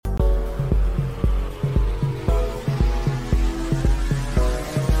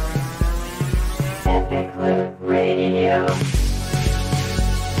Epic Loot Radio.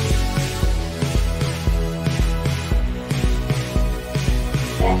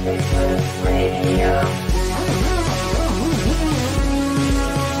 Epic Loot Radio.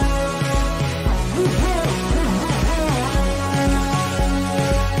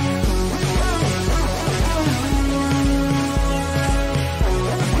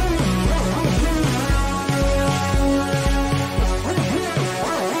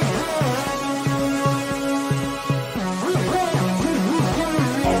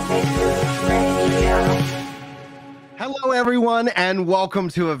 Hello, everyone, and welcome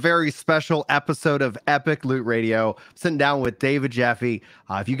to a very special episode of Epic Loot Radio. Sitting down with David Jaffe.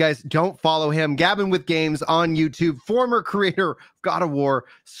 If you guys don't follow him, Gabbin with Games on YouTube, former creator of God of War,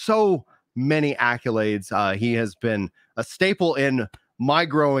 so many accolades. He has been a staple in my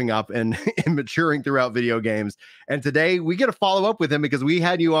growing up and in maturing throughout video games. And today we get to follow up with him because we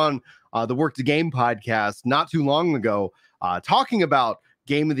had you on the Work to Game podcast not too long ago, talking about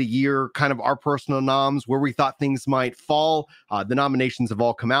Game of the Year, kind of our personal noms, where we thought things might fall. The nominations have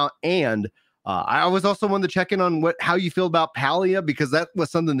all come out, and I was also wanted to check in on how you feel about Palia, because that was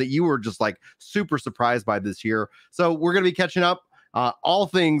something that you were just like super surprised by this year. So we're gonna be catching up. All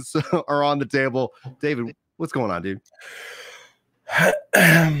things are on the table. David, what's going on, dude? I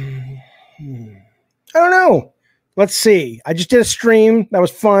don't know. Let's see. I just did a stream. That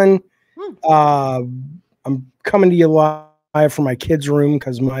was fun. I'm coming to you live from my kids' room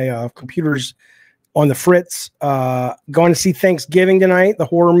because my computer's on the fritz. Going to see Thanksgiving tonight, the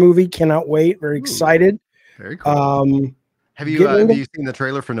horror movie. Cannot wait. Very excited. Very cool. Have you seen the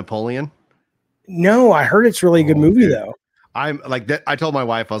trailer for Napoleon? No, I heard it's really a good movie though. I'm like that. I told my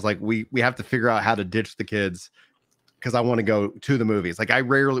wife, I was like, we have to figure out how to ditch the kids because I want to go to the movies. Like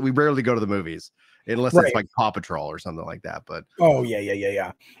we rarely go to the movies unless it's like Paw Patrol or something like that. But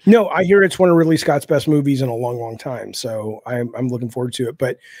yeah. No, I hear it's one of Ridley Scott's best movies in a long time. So I'm looking forward to it.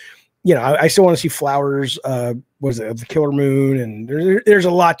 But you know, I still want to see Flowers. Was it The Killer Moon? And there's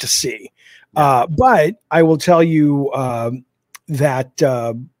a lot to see. But I will tell you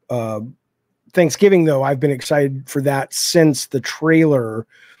that Thanksgiving, though, I've been excited for that since the trailer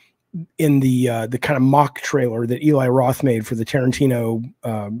in the kind of mock trailer that Eli Roth made for the Tarantino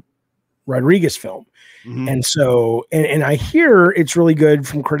Rodriguez film. Mm-hmm. And so, and I hear it's really good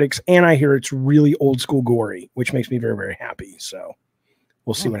from critics, and I hear it's really old school gory, which makes me very, very happy. So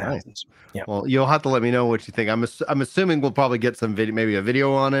we'll see what happens. Yeah. Well, you'll have to let me know what you think. I'm assuming we'll probably get some video, maybe a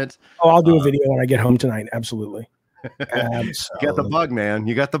video on it. Oh, I'll do a video when I get home tonight. Absolutely. You got the bug, man.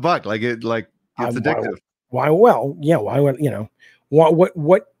 You got the bug. It's addictive. Why? Well, yeah. Why would, you know,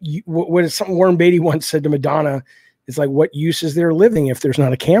 what is something Warren Beatty once said to Madonna? It's like, what use is there living if there's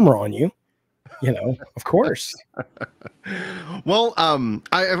not a camera on you? You know, of course. Well,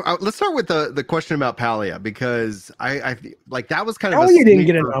 I let's start with the question about Palia, because I like that was kind of Palia didn't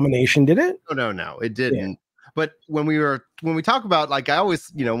get a nomination, did it? No, it didn't. Yeah. But when we talk about, like, I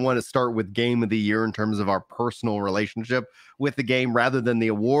always, you know, want to start with Game of the Year in terms of our personal relationship with the game rather than the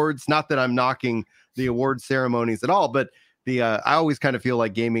awards. Not that I'm knocking the award ceremonies at all, but I always kind of feel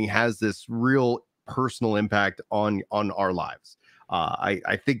like gaming has this real personal impact on our lives.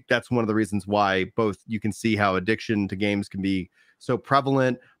 I think that's one of the reasons why both you can see how addiction to games can be so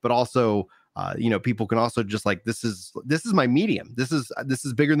prevalent, but also you know, people can also just like, this is my medium. This is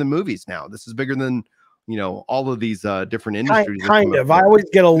bigger than movies now. This is bigger than, you know, all of these different industries. Kind of. I always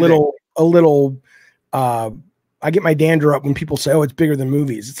get a little I get my dander up when people say, oh, it's bigger than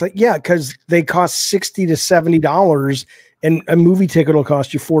movies. It's like, yeah, because they cost $60 to $70 and a movie ticket will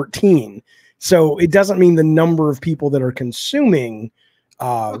cost you $14. So it doesn't mean the number of people that are consuming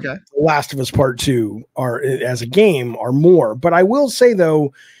Last of Us Part 2 as a game are more. But I will say,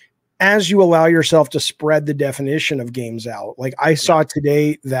 though, as you allow yourself to spread the definition of games out, like I saw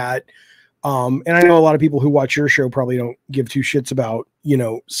today that, and I know a lot of people who watch your show probably don't give two shits about, you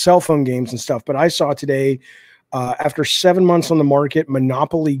know, cell phone games and stuff. But I saw today, after 7 months on the market,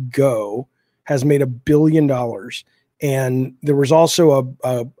 Monopoly Go has made $1 billion. And there was also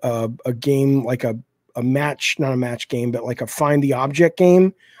a game, like a match, not a match game, but like a find the object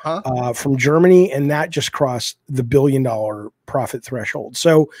game from Germany. And that just crossed the $1 billion profit threshold.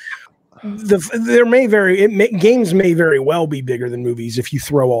 So games may very well be bigger than movies if you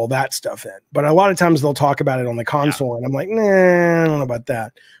throw all that stuff in. But a lot of times they'll talk about it on the console. And I'm like, nah, I don't know about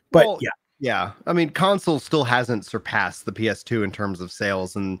that. But yeah. I mean, console still hasn't surpassed the PS2 in terms of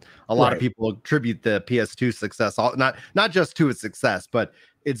sales, and a lot of people attribute the PS2 success not just to its success, but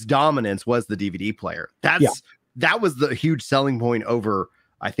its dominance was the DVD player. That was the huge selling point over,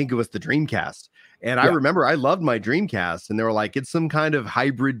 I think it was the Dreamcast. And I remember I loved my Dreamcast, and they were like, it's some kind of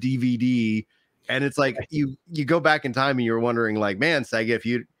hybrid DVD And it's like you go back in time and you're wondering, like, man, Sega, if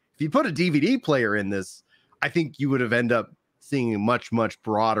you put a DVD player in this, I think you would have ended up seeing a much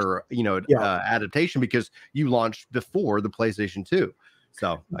broader, adaptation, because you launched before the PlayStation 2.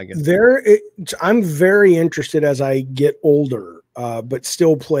 So I guess I'm very interested as I get older, but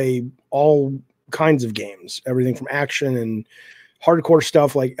still play all kinds of games, everything from action and hardcore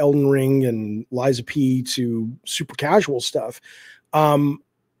stuff like Elden Ring and Liza P to super casual stuff.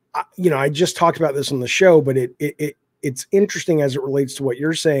 I just talked about this on the show, but it's interesting as it relates to what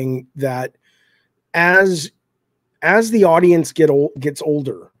you're saying, that as the audience gets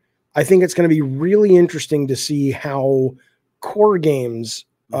older, I think it's going to be really interesting to see how core games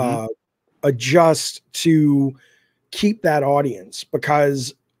adjust to keep that audience,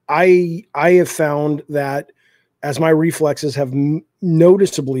 because I have found that as my reflexes have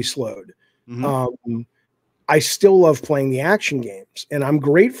noticeably slowed, I still love playing the action games, and I'm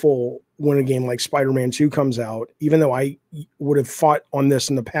grateful when a game like Spider-Man 2 comes out, even though I would have fought on this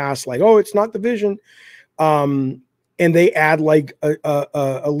in the past, like, oh, it's not the vision. And they add like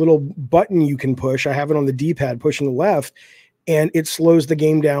a little button you can push. I have it on the D-pad pushing left, and it slows the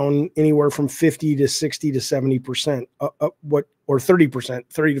game down anywhere from 50 to 60 to 70%, or 30%,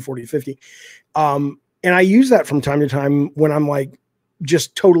 30 to 40, 50. And I use that from time to time when I'm like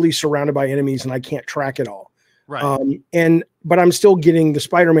just totally surrounded by enemies and I can't track it all. Right. But I'm still getting the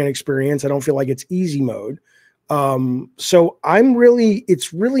Spider-Man experience. I don't feel like it's easy mode. So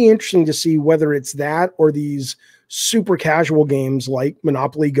it's really interesting to see whether it's that or these super casual games like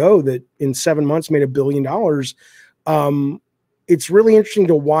Monopoly Go that in 7 months made $1 billion. It's really interesting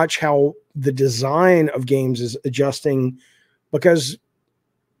to watch how the design of games is adjusting, because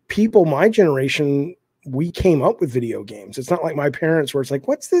people my generation, we came up with video games. It's not like my parents where it's like,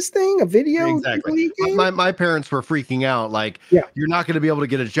 what's this thing? A video exactly. game? My parents were freaking out. Like, you're not going to be able to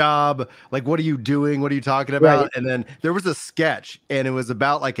get a job. Like, what are you doing? What are you talking about? Right. And then there was a sketch, and it was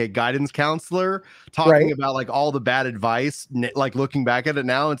about like a guidance counselor talking about like all the bad advice. Like, looking back at it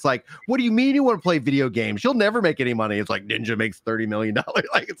now, it's like, what do you mean you want to play video games? You'll never make any money. It's like Ninja makes $30 million.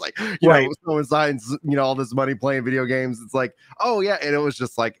 Like, it's like, you know, someone signs, all this money playing video games. It's like, oh yeah. And it was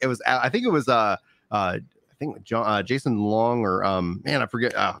just like, I think it was, I think Jason Long, or man, I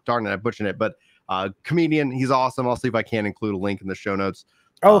forget. Darn it, I butchered it. But comedian, he's awesome. I'll see if I can include a link in the show notes.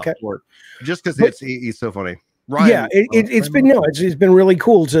 Okay. Just because he's so funny. Ryan, it's been really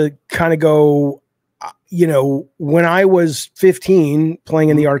cool to kind of go. When I was 15 playing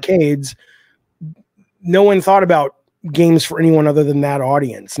in the arcades, no one thought about games for anyone other than that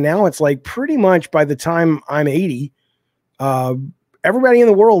audience. Now it's like pretty much by the time I'm 80, everybody in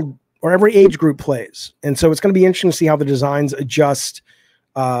the world or every age group plays. And so it's going to be interesting to see how the designs adjust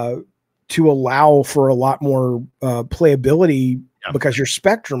to allow for a lot more playability, because your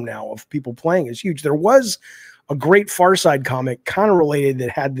spectrum now of people playing is huge. There was a great Far Side comic kind of related that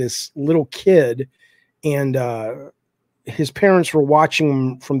had this little kid, and his parents were watching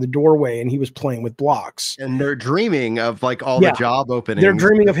him from the doorway, and he was playing with blocks. And they're dreaming of like all the job openings. They're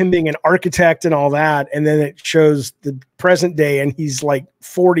dreaming of him being an architect and all that. And then it shows the present day, and he's like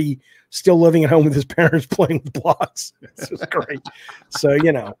 40, still living at home with his parents playing with blocks. It's just great. So,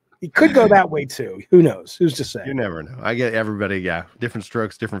 it could go that way too. Who knows? Who's to say? You never know. I get everybody. Yeah. Different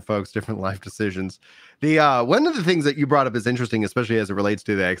strokes, different folks, different life decisions. The one of the things that you brought up is interesting, especially as it relates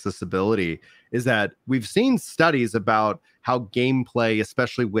to the accessibility, is that we've seen studies about how gameplay,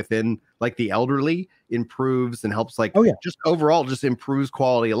 especially within like the elderly, improves and helps just overall just improves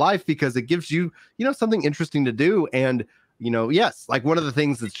quality of life, because it gives you, something interesting to do. And, yes, like one of the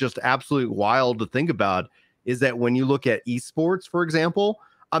things that's just absolutely wild to think about is that when you look at esports, for example,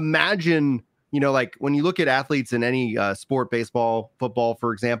 imagine, like when you look at athletes in any sport, baseball, football,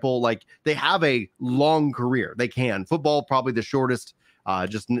 for example, like they have a long career. They can. Football, probably the shortest,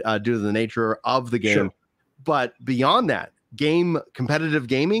 just due to the nature of the game. Sure. But beyond that, competitive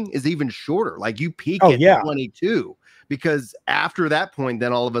gaming is even shorter. Like you peak at 22, because after that point,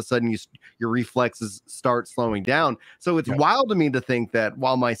 then all of a sudden your reflexes start slowing down. So it's wild to me to think that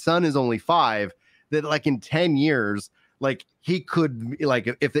while my son is only 5, that like in 10 years, like he could,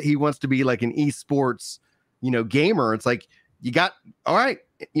 like if he wants to be like an esports, gamer, it's like you got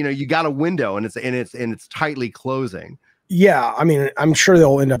a window, and it's tightly closing. Yeah, I mean, I'm sure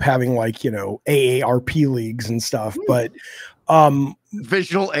they'll end up having like AARP leagues and stuff, but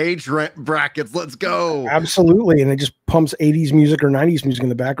visual age brackets, let's go. Absolutely, and it just pumps 80s music or 90s music in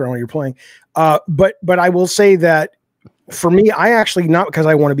the background while you're playing. But I will say that for me, I actually, not because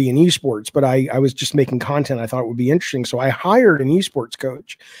I want to be in esports, but I was just making content I thought would be interesting. So I hired an esports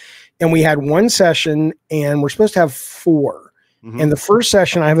coach, and we had one session, and we're supposed to have 4. Mhm. And the first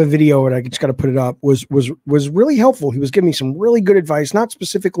session, I have a video and I just got to put it up, was really helpful. He was giving me some really good advice, not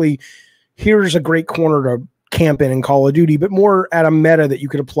specifically here's a great corner to camp in Call of Duty, but more at a meta that you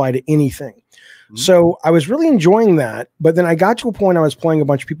could apply to anything. Mhm. So I was really enjoying that. But then I got to a point I was playing a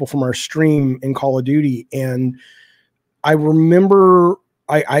bunch of people from our stream in Call of Duty. And I remember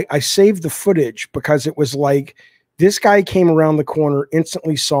I saved the footage because it was like this guy came around the corner,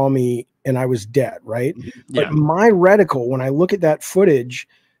 instantly saw me, and I was dead, right? Yeah. But my reticle, when I look at that footage,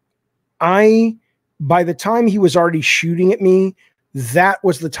 by the time he was already shooting at me, that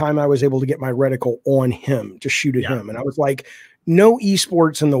was the time I was able to get my reticle on him to shoot at him. And I was like, no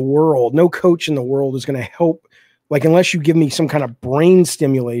esports in the world, no coach in the world is going to help. Like, unless you give me some kind of brain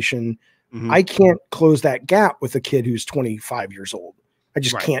stimulation, I can't close that gap with a kid who's 25 years old. I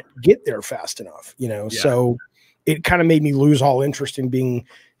just can't get there fast enough, you know? So it kind of made me lose all interest in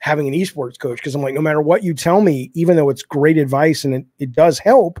having an esports coach. Cause I'm like, no matter what you tell me, even though it's great advice and it does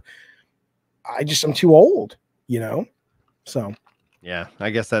help, I'm too old, you know? So. Yeah, I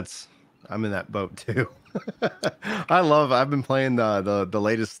guess I'm in that boat too. I've been playing the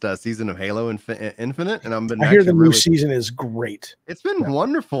latest season of Halo Infinite, and I hear the new season is great. It's been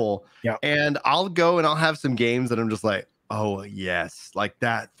wonderful. Yeah. And I'll go and I'll have some games that I'm just like, oh yes, like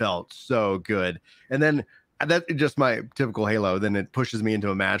that felt so good. And then that's just my typical Halo. Then it pushes me into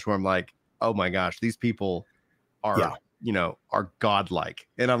a match where I'm like, oh my gosh, these people are, are godlike.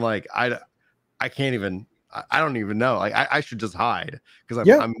 And I'm like, I can't even, I don't even know. Like I should just hide because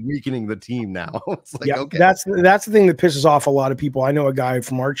I'm weakening the team now. It's like, okay. That's the thing that pisses off a lot of people. I know a guy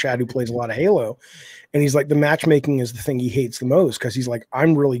from our chat who plays a lot of Halo, and he's like, the matchmaking is the thing he hates the most because he's like,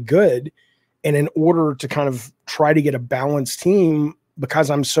 I'm really good. And in order to kind of try to get a balanced team, because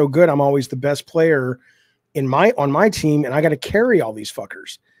I'm so good, I'm always the best player on my team, and I got to carry all these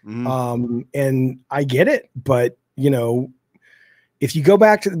fuckers. And I get it, but if you go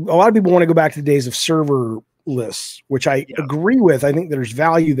back to, a lot of people want to go back to the days of server lists, which I agree with. I think there's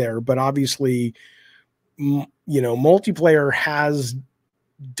value there, but obviously, multiplayer has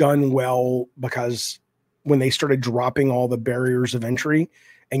done well because when they started dropping all the barriers of entry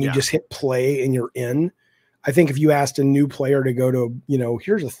and you just hit play and you're in. I think if you asked a new player to go to,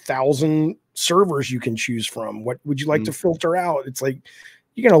 here's 1,000 servers you can choose from, what would you like to filter out? It's like,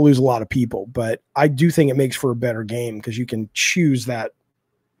 you're going to lose a lot of people, but I do think it makes for a better game because you can choose that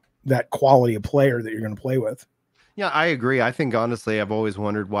quality of player that you're going to play with. Yeah, I agree. I think honestly, I've always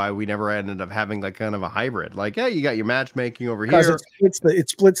wondered why we never ended up having like kind of a hybrid. Like, yeah, you got your matchmaking over here. It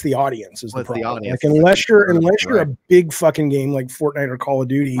splits the audience is the problem. Like unless you're a big fucking game like Fortnite or Call of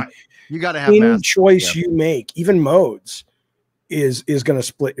Duty, you got to have any choice you make, even modes, is going to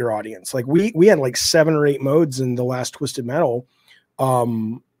split your audience. Like we had like 7 or 8 modes in the last Twisted Metal.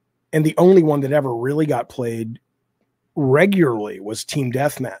 And the only one that ever really got played regularly was Team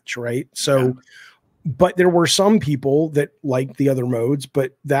Deathmatch, right? So, but there were some people that liked the other modes,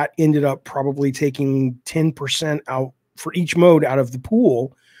 but that ended up probably taking 10% out for each mode out of the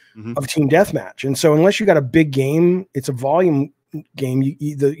pool of Team Deathmatch. And so unless you got a big game, it's a volume game,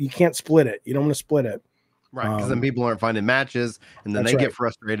 you can't split it. You don't want to split it. Right, because then people aren't finding matches, and then they get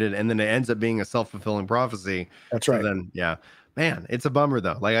frustrated, and then it ends up being a self-fulfilling prophecy. That's right. Then, man, it's a bummer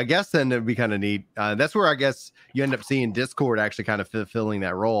though. Like, I guess then it'd be kind of neat. That's where I guess you end up seeing Discord actually kind of fulfilling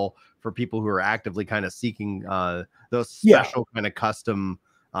that role for people who are actively kind of seeking those special kind of custom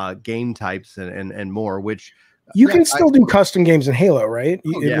game types and more, which you can still do custom games in Halo, right?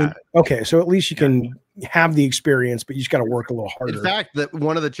 Okay, so at least you can have the experience, but you just got to work a little harder. In fact, that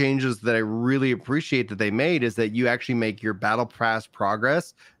one of the changes that I really appreciate that they made is that you actually make your battle pass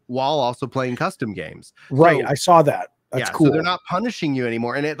progress while also playing custom games. Right, so, I saw that. That's cool. So they're not punishing you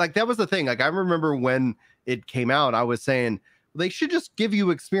anymore. And that was the thing. Like, I remember when it came out, I was saying they should just give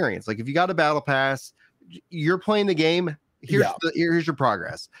you experience. Like, if you got a battle pass, you're playing the game. Here's your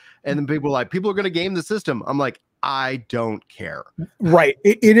progress. And then people are going to game the system. I'm like, I don't care. Right.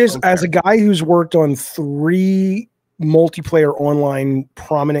 It is, as a guy who's worked on 3 multiplayer online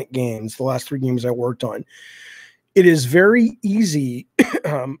prominent games, the last 3 games I worked on, it is very easy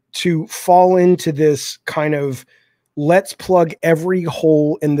to fall into this kind of let's plug every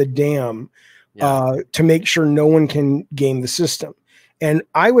hole in the dam to make sure no one can game the system. And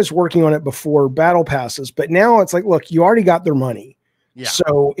I was working on it before battle passes, but now it's like, look, you already got their money. Yeah.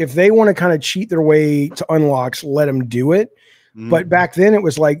 So if they want to kind of cheat their way to unlocks, let them do it. But back then it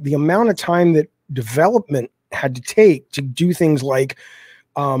was like the amount of time that development had to take to do things like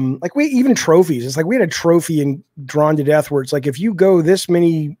even trophies. It's like we had a trophy in Drawn to Death where it's like, if you go this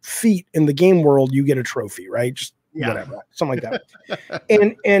many feet in the game world, you get a trophy, right? Just whatever, something like that.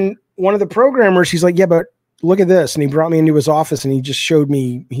 and one of the programmers, he's like, yeah, but look at this. And he brought me into his office and he just showed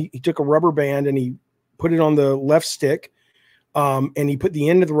me, he took a rubber band and he put it on the left stick. And he put the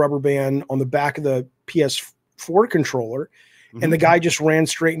end of the rubber band on the back of the PS4 controller. And the guy just ran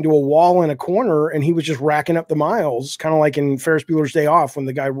straight into a wall in a corner and he was just racking up the miles, kind of like in Ferris Bueller's Day Off when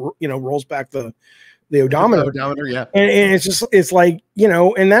the guy, rolls back the odometer. Yeah. And it's like,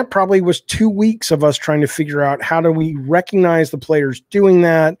 and that probably was 2 weeks of us trying to figure out how do we recognize the players doing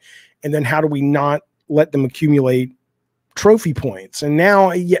that? And then how do we not let them accumulate trophy points? And now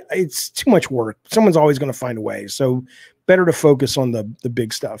it's too much work. Someone's always going to find a way. So better to focus on the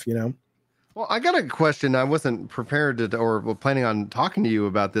big stuff, Well, I got a question. I wasn't prepared to, or planning on talking to you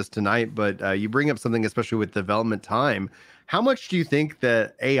about this tonight, but you bring up something, especially with development time. How much do you think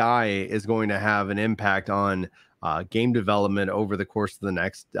that AI is going to have an impact on game development over the course of the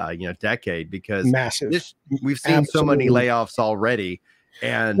next, decade? Because massive. We've seen so many layoffs already,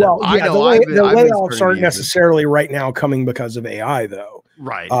 and the layoffs aren't necessarily right now coming because of AI, though.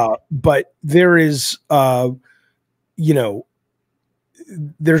 Right. But there is,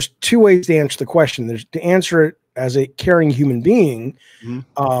 there's two ways to answer the question. There's to answer it as a caring human being.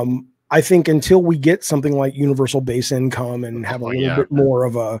 I think until we get something like universal base income and have a little bit more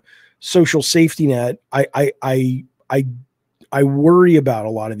of a social safety net, I worry about a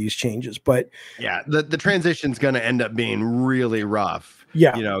lot of these changes. But the transition's going to end up being really rough.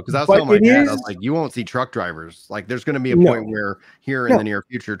 Yeah, because I was telling my dad, I was like, you won't see truck drivers. Like, there's going to be a point where here in the near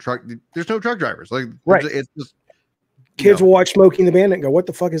future, there's no truck drivers. Like, it's just. Kids will watch Smokey and the Bandit and go, what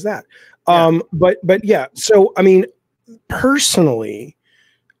the fuck is that? But yeah. So, I mean, personally,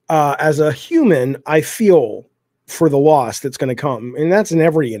 as a human, I feel for the loss that's going to come. And that's in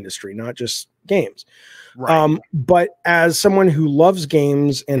every industry, not just games. Right. But as someone who loves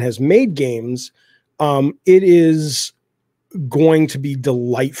games and has made games, it is going to be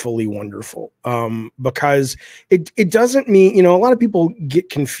delightfully wonderful, because it doesn't mean, a lot of people get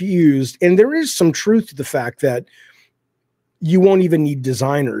confused. And there is some truth to the fact that you won't even need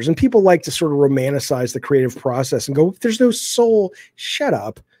designers, and people like to sort of romanticize the creative process and go, there's no soul. Shut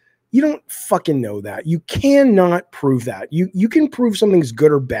up. You don't fucking know that. You cannot prove that. You can prove something's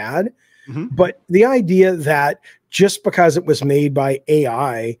good or bad, but the idea that just because it was made by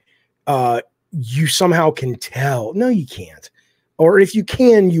AI, you somehow can tell. No, you can't. Or if you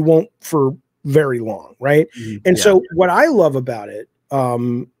can, you won't for very long. Right. And so what I love about it,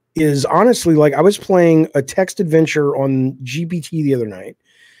 is honestly, like, I was playing a text adventure on GPT the other night,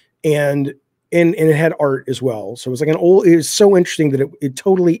 and it had art as well. So it was like it was so interesting that it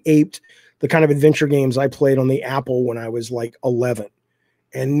totally aped the kind of adventure games I played on the Apple when I was like 11.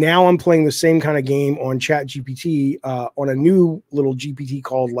 And now I'm playing the same kind of game on Chat GPT, on a new little GPT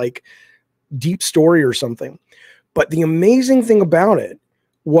called like Deep Story or something. But the amazing thing about it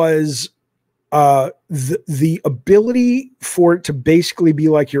was, the ability for it to basically be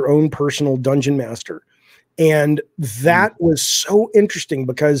like your own personal dungeon master. And that was so interesting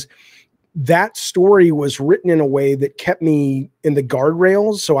because that story was written in a way that kept me in the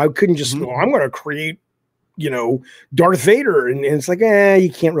guardrails. So I couldn't just go, I'm going to create, Darth Vader. And it's like, you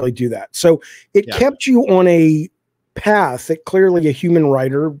can't really do that. So it kept you on a path that clearly a human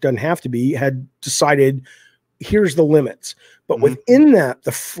writer, doesn't have to be, had decided, here's the limits. But within that,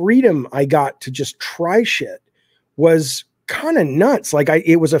 the freedom I got to just try shit was kind of nuts. Like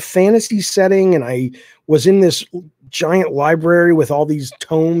it was a fantasy setting, and I was in this giant library with all these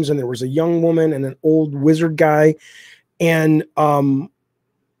tomes, and there was a young woman and an old wizard guy. And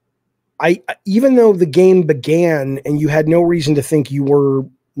even though the game began and you had no reason to think you were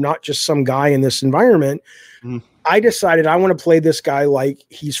not just some guy in this environment, I decided I want to play this guy like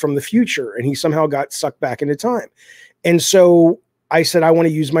he's from the future, and he somehow got sucked back into time. And so I said, I want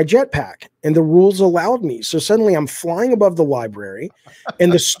to use my jetpack, and the rules allowed me. So suddenly I'm flying above the library,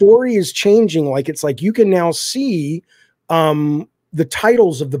 and the story is changing. Like, it's like you can now see the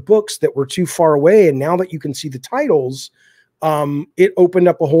titles of the books that were too far away. And now that you can see the titles, it opened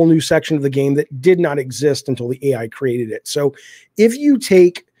up a whole new section of the game that did not exist until the AI created it. So if you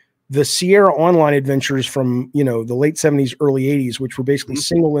take the Sierra Online adventures from, the late 70s, early 80s, which were basically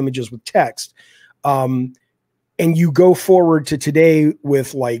single images with text, and you go forward to today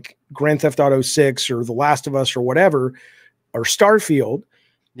with like Grand Theft Auto 6 or The Last of Us or whatever, or Starfield,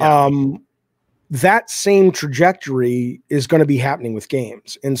 that same trajectory is going to be happening with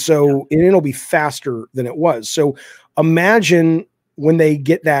games. And so it'll be faster than it was. So imagine when they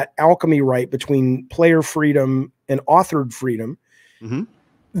get that alchemy right between player freedom and authored freedom,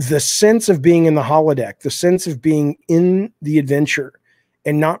 the sense of being in the holodeck, the sense of being in the adventure,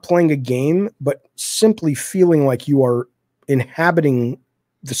 and not playing a game, but simply feeling like you are inhabiting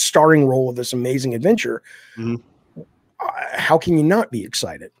the starring role of this amazing adventure, Mhm. how can you not be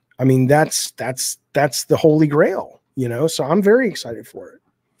excited? I mean, that's the holy grail, you know. So I'm very excited for it.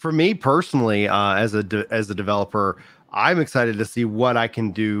 For me personally, as a developer, I'm excited to see what I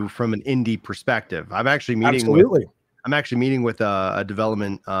can do from an indie perspective. Absolutely. I'm actually meeting with a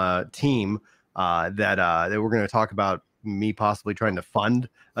development team that we're going to talk about me possibly trying to fund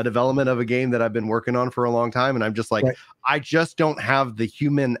a development of a game that I've been working on for a long time. And I'm just like, Right. I just don't have the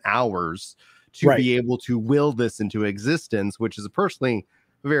human hours to Right. be able to will this into existence, which is personally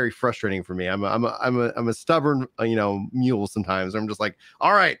very frustrating for me. I'm a stubborn, mule sometimes. I'm just like,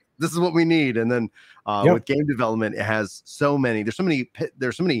 all right, this is what we need. And then Yep. with game development, it has there's so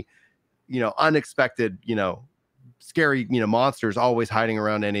many, unexpected, scary, monsters always hiding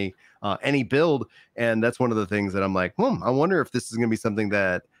around any build. And that's one of the things that I'm like, I wonder if this is going to be something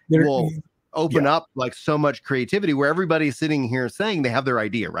that will open up like so much creativity where everybody's sitting here saying they have their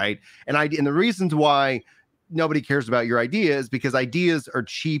idea, right? And the reasons why nobody cares about your idea is because ideas are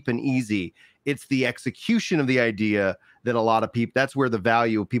cheap and easy. It's the execution of the idea that a lot of people, that's where the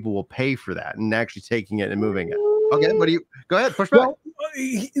value of people will pay for that and actually taking it and moving it. Okay, go ahead, push back. Well,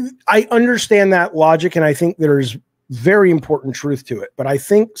 I understand that logic, and I think there's very important truth to it. But I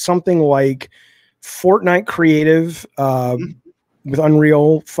think something like Fortnite Creative with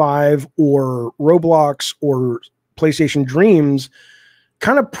Unreal 5 or Roblox or PlayStation Dreams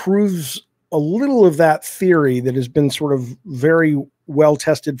kind of proves a little of that theory that has been sort of very well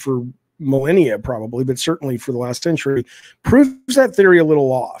tested for millennia, probably, but certainly for the last century, proves that theory a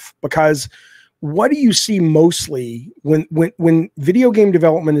little off. Because what do you see mostly when video game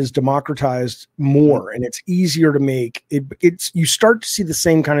development is democratized more and it's easier to make? You start to see the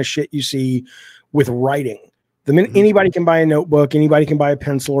same kind of shit you see with writing. The minute anybody can buy a notebook, anybody can buy a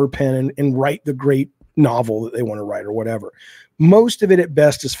pencil or pen and write the great novel that they want to write or whatever. Most of it at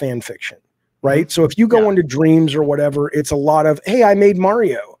best is fan fiction, right? So if you go into Dreams or whatever, it's a lot of, hey, I made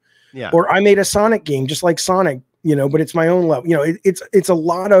Mario, or I made a Sonic game just like Sonic, but it's my own level. It's a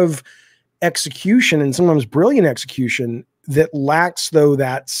lot of execution and sometimes brilliant execution that lacks though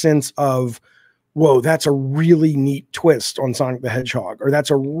that sense of, whoa, that's a really neat twist on Sonic the Hedgehog, or that's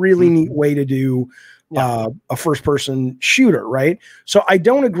a really neat way to do a first-person shooter, right? So I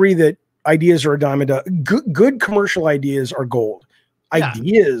don't agree that ideas are a dime a dozen. Good commercial ideas are gold.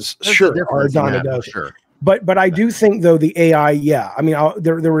 Ideas, sure, are a dime a dozen. Sure. But I do think though the AI, I mean,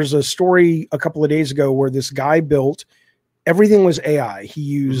 there was a story a couple of days ago where this guy built everything was AI. He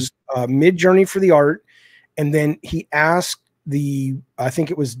used Mid-Journey for the art, and then he asked I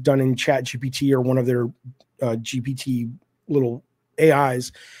think it was done in Chat GPT or one of their GPT little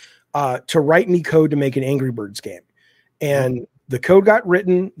AIs, to write me code to make an Angry Birds game. And the code got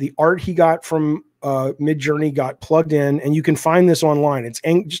written, the art he got from Mid-Journey got plugged in, and you can find this online. It's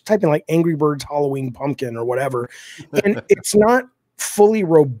just type in like Angry Birds Halloween Pumpkin or whatever. And it's not fully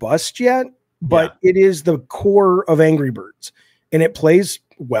robust yet, but it is the core of Angry Birds, and it plays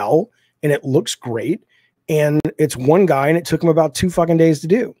well and it looks great. And it's one guy, and it took him about 2 fucking days to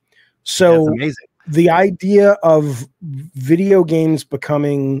do. So amazing. The idea of video games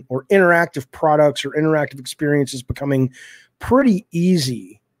becoming, or interactive products or interactive experiences becoming pretty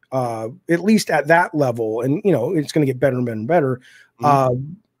easy, at least at that level, and it's going to get better and better and better,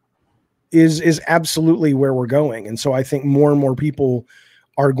 is absolutely where we're going. And so I think more and more people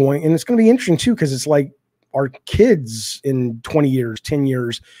are going, and it's going to be interesting too, because it's like our kids in 20 years, 10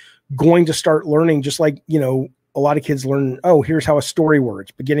 years, going to start learning, just like, a lot of kids learn, oh, here's how a story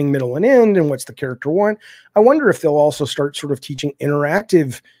works, beginning, middle, and end, and what's the character want. I wonder if they'll also start sort of teaching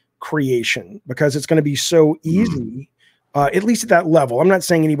interactive creation, because it's going to be so easy, at least at that level. I'm not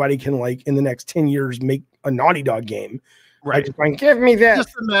saying anybody can, like, in the next 10 years, make a Naughty Dog game. Right. Just like, give me that.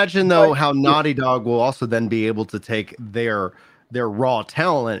 Just imagine, though, how Naughty Dog will also then be able to take their raw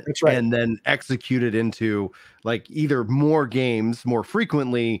talent and then execute it into like either more games more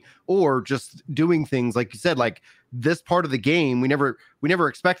frequently, or just doing things like you said, like this part of the game we never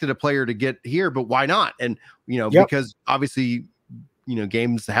expected a player to get here, but why not? And because obviously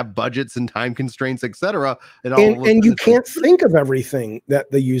games have budgets and time constraints, etc. And you can't think of everything that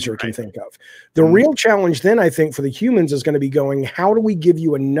the user can think of. The real challenge then, I think, for the humans is going to be going, how do we give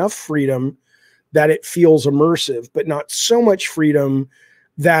you enough freedom that it feels immersive, but not so much freedom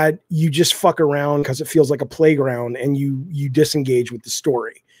that you just fuck around because it feels like a playground and you disengage with the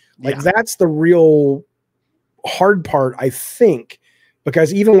story. Like that's the real hard part, I think,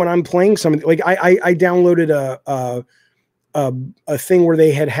 because even when I'm playing something, like I downloaded a thing where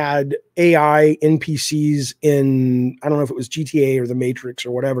they had AI NPCs in, I don't know if it was GTA or the Matrix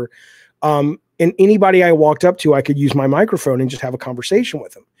or whatever. And and anybody I walked up to, I could use my microphone and just have a conversation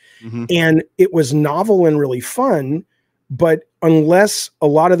with them. Mm-hmm. And it was novel and really fun. But unless a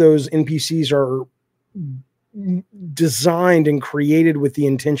lot of those NPCs are designed and created with the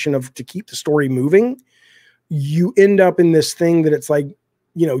intention of to keep the story moving, you end up in this thing that it's like,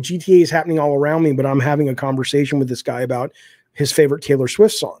 you know, GTA is happening all around me, but I'm having a conversation with this guy about his favorite Taylor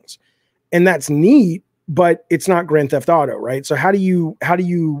Swift songs. And that's neat, but it's not Grand Theft Auto, right? So how do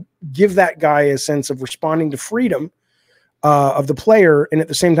you give that guy a sense of responding to freedom of the player, and at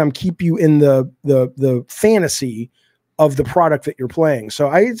the same time keep you in the fantasy of the product that you're playing?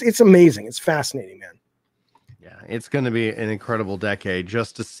 So it's amazing. It's fascinating, man. Yeah, it's going to be an incredible decade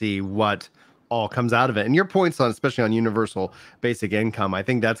just to see what all comes out of it. And your points on, especially on universal basic income, I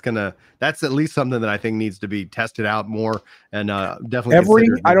think that's at least something that I think needs to be tested out more, and definitely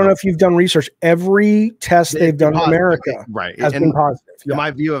I don't know if you've done research. Every test they've done in America right has been positive. Yeah.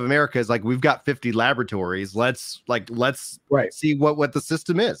 My view of America is like, we've got 50 laboratories. Let's right. see what the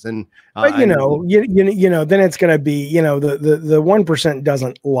system is. And but you know, then it's going to be, you know, the 1%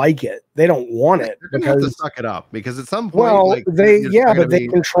 doesn't like it. They don't want it because have to suck it up, because at some point, well, like, but they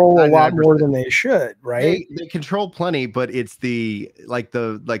control a lot more than they should, right? They control plenty, but it's the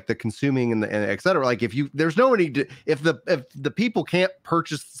consuming and et cetera. Like, if there's nobody to, if the people can't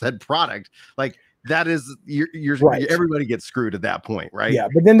purchase said product, like, that is you're right. Everybody gets screwed at that point, right? Yeah,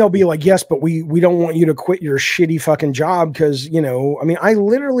 but then they'll be like, yes, but we don't want you to quit your shitty fucking job, because, you know, I mean, I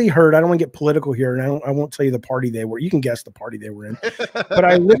literally heard, I don't want to get political here, and I won't tell you the party they were. You can guess the party they were in, but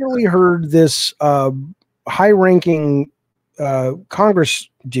I literally heard this high-ranking Congress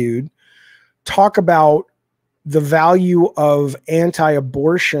dude talk about the value of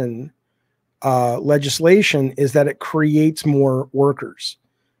anti-abortion legislation is that it creates more workers.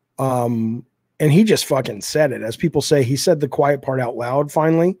 And he just fucking said it. As people say, he said the quiet part out loud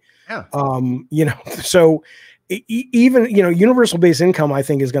finally. Yeah. You know, so even, you know, universal base income, I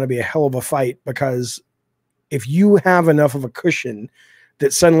think, is going to be a hell of a fight, because if you have enough of a cushion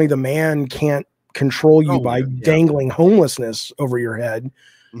that suddenly the man can't control you by dangling homelessness over your head,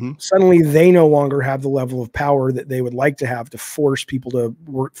 suddenly they no longer have the level of power that they would like to have to force people to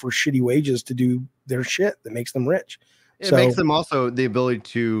work for shitty wages to do their shit that makes them rich. It makes them also the ability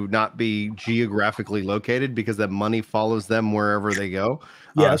to not be geographically located, because that money follows them wherever they go.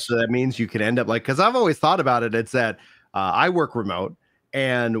 Yes. So that means you can end up like, because I've always thought about it, it's that I work remote,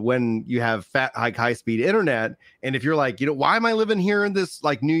 and when you have high speed internet, and if you're like, you know, why am I living here in this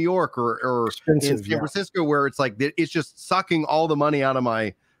like New York or in San Francisco, where it's like it's just sucking all the money out of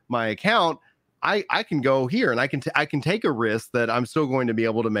my account, I can go here, and I can take a risk that I'm still going to be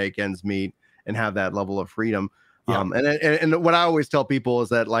able to make ends meet and have that level of freedom. Yeah. And what I always tell people is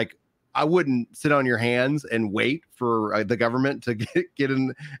that, like, I wouldn't sit on your hands and wait for the government to get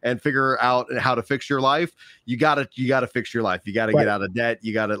in and figure out how to fix your life. You gotta fix your life. You gotta get out of debt.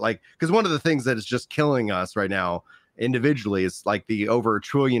 You gotta, like, because one of the things that is just killing us right now individually is like the over $1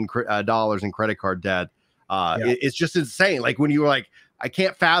 trillion in credit card debt. It's just insane. Like, when you were like, I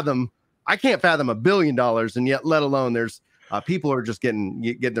can't fathom $1 billion, and yet let alone there's people are just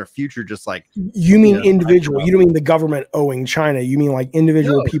getting their future just like. You mean individual? You don't mean the government owing China? You mean like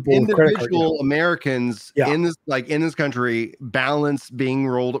individual people? Individual Americans in this country, balance being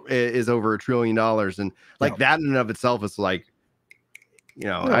rolled is over $1 trillion, and like that in and of itself is like, you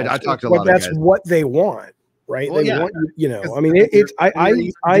know, I talked to a lot of guys. That's what they want, right? Well, they want, you know. I mean,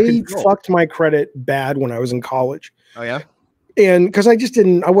 I fucked my credit bad when I was in college. Oh yeah, and because I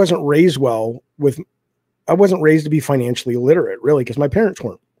wasn't raised well with. I wasn't raised to be financially literate, really, because my parents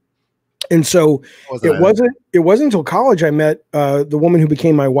weren't. And so it wasn't until college I met the woman who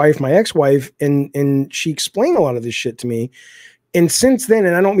became my wife, my ex-wife, and she explained a lot of this shit to me. And since then,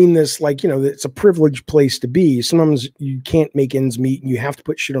 and I don't mean this like, you know, it's a privileged place to be. Sometimes you can't make ends meet and you have to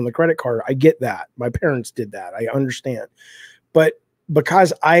put shit on the credit card. I get that. My parents did that. I understand. But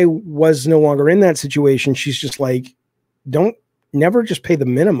because I was no longer in that situation, she's just like, never just pay the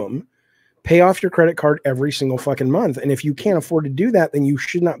minimum. Pay off your credit card every single fucking month. And if you can't afford to do that, then you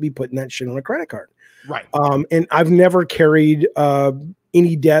should not be putting that shit on a credit card. Right. And I've never carried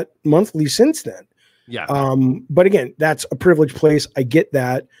any debt monthly since then. Yeah. But again, that's a privileged place. I get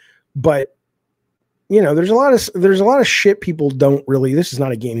that. But you know, there's a lot of shit people don't really, this is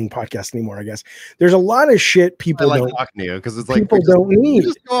not a gaming podcast anymore, I guess. There's a lot of shit people don't talking to you because it's like people don't need.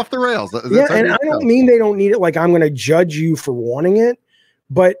 Just go off the rails. Yeah, and I don't mean they don't need it like I'm going to judge you for wanting it,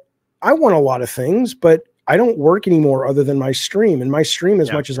 but I want a lot of things, but I don't work anymore other than my stream. And my stream,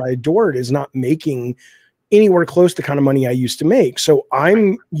 as much as I adore it, is not making anywhere close to the kind of money I used to make. So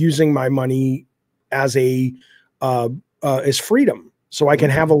I'm using my money as as freedom. so I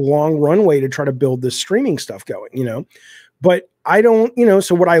can have a long runway to try to build this streaming stuff going, you know. But I don't, you know,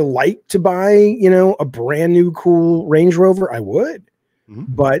 so would I like to buy, you know, a brand new cool Range Rover? I would,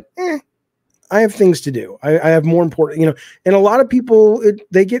 but I have things to do. I have more important, you know, and a lot of people,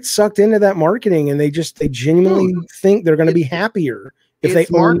 they get sucked into that marketing, and they genuinely think they're going to be happier if they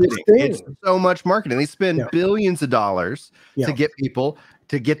own this thing. It's so much marketing. They spend billions of dollars to get people,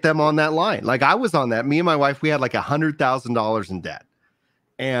 to get them on that line. Like I was on that. Me and my wife, we had like $100,000 in debt,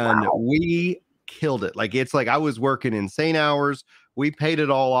 and we killed it. Like it's like I was working insane hours. We paid it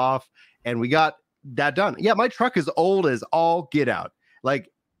all off, and we got that done. Yeah, my truck is old as all get out. Like,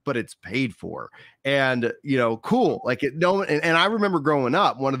 but it's paid for, and you know, cool. Like it. No, and I remember growing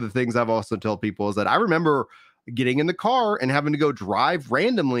up. One of the things I've also told people is that I remember getting in the car and having to go drive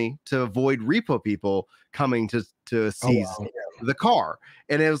randomly to avoid repo people coming to seize the car.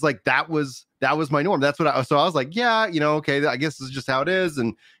 And it was like that was my norm. That's what I was like, yeah, you know, okay, I guess this is just how it is.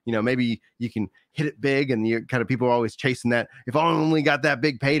 And you know, maybe you can hit it big, and you kind of, people are always chasing that. If I only got that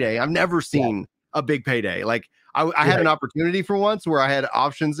big payday. I've never seen a big payday. Like I had an opportunity for once where I had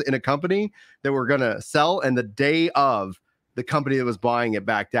options in a company that were going to sell, and the day of, the company that was buying it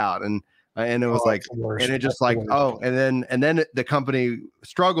backed out, and it was like, and it just like, and then the company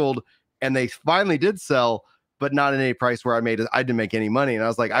struggled, and they finally did sell, but not at any price where I didn't make any money. And I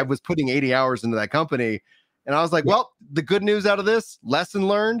was like, I was putting 80 hours into that company, and I was like, well, the good news out of this, lesson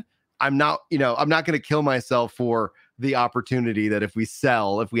learned, I'm not going to kill myself for the opportunity that if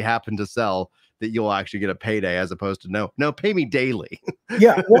we happen to sell, that you'll actually get a payday, as opposed to no, pay me daily.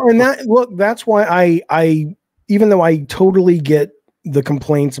 Yeah. Well, and that's why I, even though I totally get the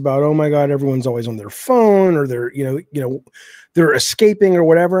complaints about, oh my God, everyone's always on their phone, or they're, you know, they're escaping or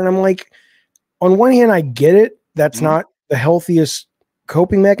whatever. And I'm like, on one hand, I get it. That's not the healthiest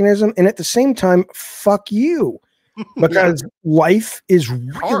coping mechanism. And at the same time, fuck you, because life is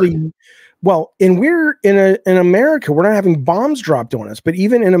really well, and we're in America, we're not having bombs dropped on us, but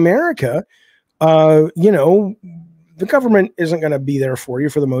even in America, you know, the government isn't going to be there for you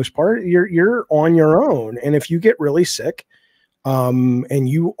for the most part. You're on your own. And if you get really sick, and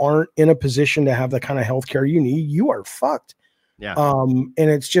you aren't in a position to have the kind of healthcare you need, you are fucked. Yeah.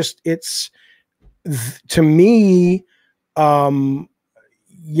 And to me,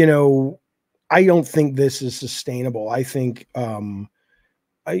 you know, I don't think this is sustainable. I think, I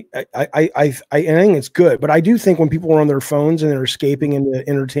think it's good, but I do think when people are on their phones and they're escaping into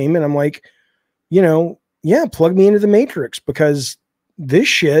entertainment, I'm like, you know, yeah, plug me into the Matrix, because this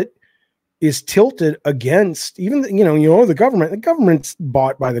shit is tilted against even, the government. The government's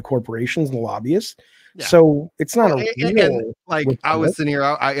bought by the corporations and the lobbyists. Yeah. So it's not I was sitting here.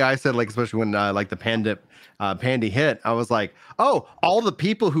 I said, like, especially when like the pandy hit, I was like, oh, all the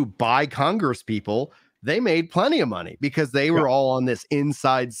people who buy Congress people, they made plenty of money because they were all on this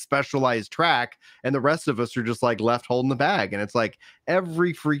inside specialized track, and the rest of us are just like left holding the bag. And it's like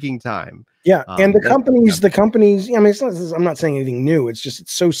every freaking time. Yeah. And the companies, I mean, I'm not saying anything new. It's just,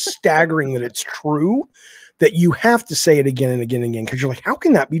 it's so staggering that it's true that you have to say it again and again and again. Cause you're like, how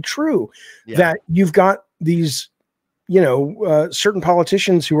can that be true? Yeah. That you've got these, certain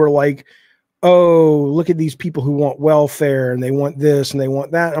politicians who are like, oh, look at these people who want welfare and they want this and they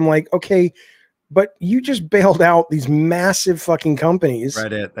want that. I'm like, okay, but you just bailed out these massive fucking companies.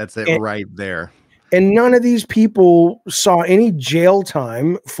 Right. That's it right there. And none of these people saw any jail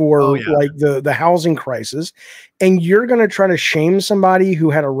time for like the housing crisis. And you're going to try to shame somebody who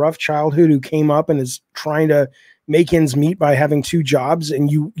had a rough childhood, who came up and is trying to make ends meet by having 2 jobs.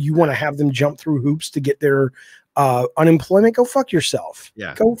 And you want to have them jump through hoops to get their unemployment. Go fuck yourself.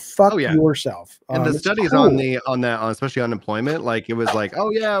 Yeah. Go fuck yourself. And the studies on that, especially unemployment, like it was like,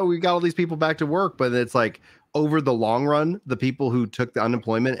 oh yeah, we got all these people back to work, but it's like, over the long run, the people who took the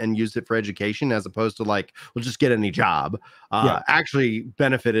unemployment and used it for education, as opposed to like, we'll just get any job, actually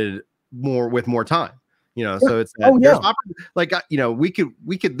benefited more with more time. So it's we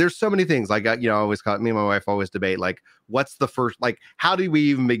could. There's so many things. Like me and my wife always debate, like, what's the first, like, how do we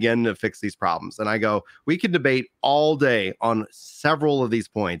even begin to fix these problems? And I go, we could debate all day on several of these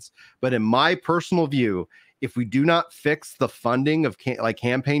points, but in my personal view, if we do not fix the funding of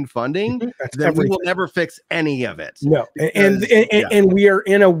campaign funding, then we will never fix any of it. No. And we are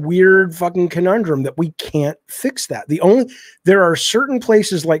in a weird fucking conundrum that we can't fix that. There are certain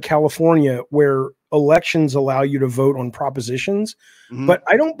places like California where elections allow you to vote on propositions, but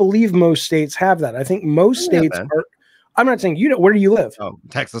I don't believe most states have that. I think most states are, I'm not saying, where do you live? Oh,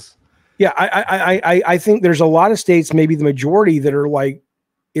 Texas. Yeah. I think there's a lot of states, maybe the majority, that are like,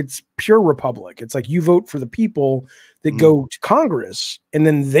 it's pure republic. It's like you vote for the people that go to Congress, and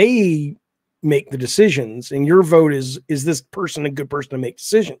then they make the decisions, and your vote is this person a good person to make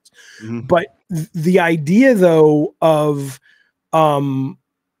decisions. But the idea though of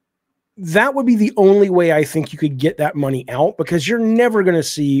that would be the only way I think you could get that money out, because you're never going to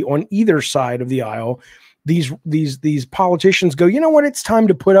see on either side of the aisle these politicians go, you know what, it's time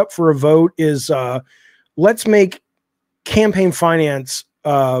to put up for a vote is let's make campaign finance,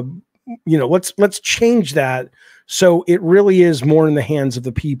 let's change that so it really is more in the hands of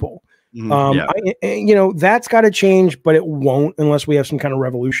the people. That's got to change, but it won't unless we have some kind of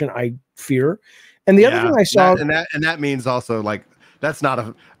revolution, I fear. And the other thing I saw, and that means also like that's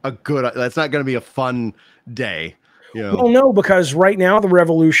not that's not going to be a fun day. Well, no, because right now the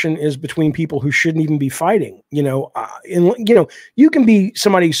revolution is between people who shouldn't even be fighting. You can be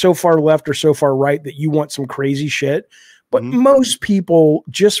somebody so far left or so far right that you want some crazy shit, but most people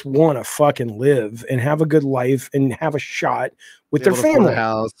just want to fucking live and have a good life and have a shot with their family.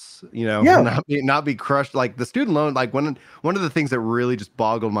 House, not be crushed. Like the student loan, like one of the things that really just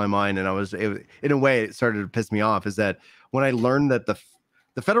boggled my mind, and in a way it started to piss me off, is that when I learned that the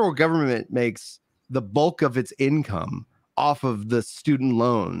federal government makes the bulk of its income off of the student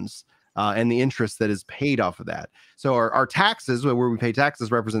loans and the interest that is paid off of that. So our taxes, where we pay taxes,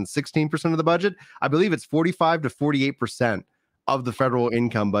 represent 16% of the budget. I believe it's 45 to 48% of the federal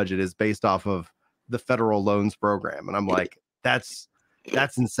income budget is based off of the federal loans program. And I'm like, that's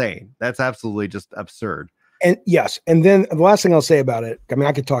insane. That's absolutely just absurd. And yes. And then the last thing I'll say about it, I mean,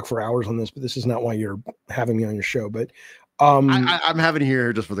 I could talk for hours on this, but this is not why you're having me on your show, but I'm having you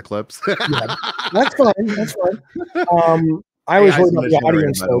here just for I'm that's fine. That's fine. I was worried about the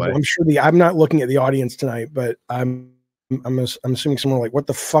audience, though. I'm sure I'm not looking at the audience tonight, but I'm assuming someone like, what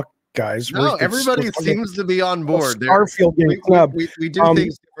the fuck, guys? No, everybody seems to be on board. Starfield Game Club. We do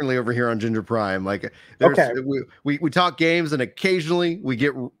things differently over here on Ginger Prime. Like, we talk games, and occasionally we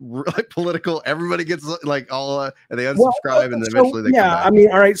get like political. Everybody gets like all, and they unsubscribe, and then eventually they come back. I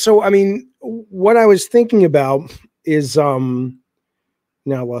mean, all right. So, I mean, what I was thinking about is now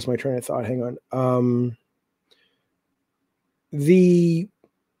I lost my train of thought. Hang on.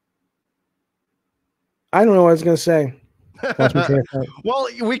 I don't know what I was going to say. Well,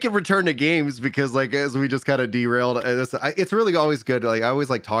 we can return to games because, like, as we just kind of derailed, it's really always good. Like, I always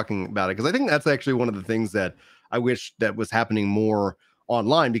like talking about it because I think that's actually one of the things that I wish that was happening more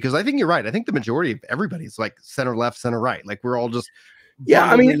online, because I think you're right. I think the majority of everybody's like center left, center right. Like, we're all just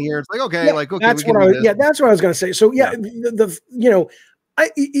I mean, in here. It's like, okay, that's what that's what I was going to say. So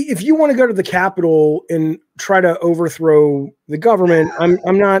if you want to go to the Capitol and try to overthrow the government,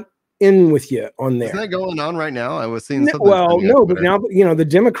 I'm not in with you on there. Isn't that going on right now? I was seeing something. Well, no, but now, the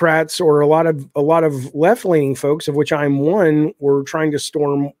Democrats, or a lot of left-leaning folks, of which I'm one, were trying to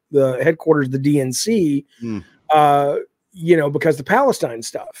storm the headquarters of the DNC, because the Palestine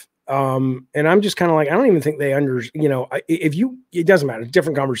stuff. And I'm just kind of like, I don't even think they it doesn't matter. It's a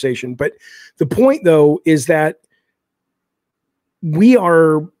different conversation. But the point though, is that we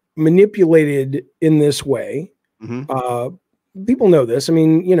are manipulated in this way. People know this. I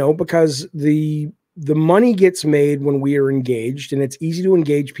mean, because the money gets made when we are engaged, and it's easy to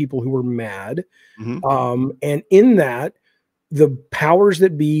engage people who are mad. And in that, the powers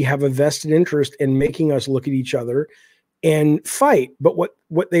that be have a vested interest in making us look at each other and fight. But what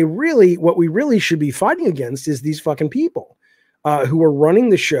we really should be fighting against is these fucking people who are running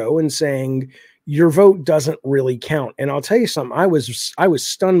the show and saying your vote doesn't really count. And I'll tell you something, I was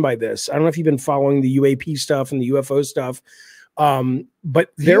stunned by this. I don't know if you've been following the UAP stuff and the UFO stuff. But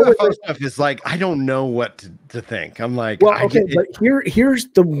there UFO stuff is like, I don't know what to think. I'm like, well, okay, but here's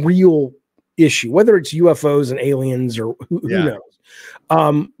the real issue, whether it's UFOs and aliens or who knows.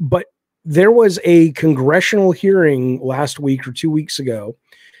 But there was a congressional hearing last week or 2 weeks ago,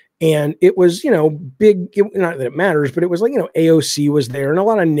 and it was, big, not that it matters, but it was like, AOC was there and a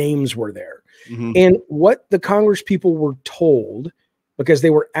lot of names were there. And what the Congress people were told, because they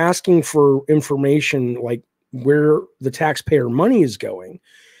were asking for information, like where the taxpayer money is going,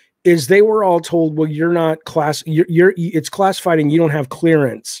 is they were all told, well, you're not it's classified and you don't have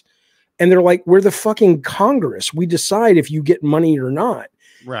clearance. And they're like, we're the fucking Congress. We decide if you get money or not.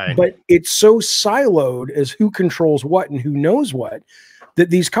 Right. But it's so siloed as who controls what and who knows what, that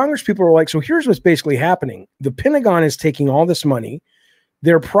these Congress people are like, so here's what's basically happening. The Pentagon is taking all this money.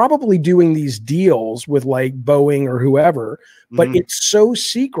 They're probably doing these deals with like Boeing or whoever, but it's so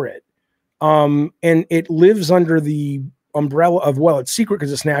secret. And it lives under the umbrella of, well, it's secret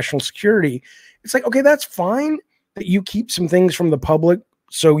because it's national security. It's like, okay, that's fine that you keep some things from the public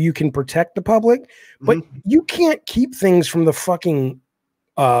so you can protect the public, but you can't keep things from the fucking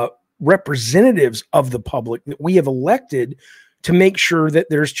representatives of the public that we have elected to make sure that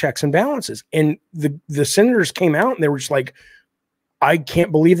there's checks and balances. And the senators came out and they were just like, I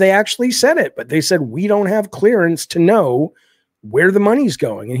can't believe they actually said it, but they said, we don't have clearance to know where the money's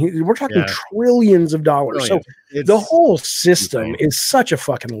going. And we're talking trillions of dollars. So the whole system is such a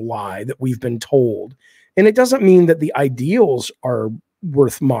fucking lie that we've been told. And it doesn't mean that the ideals are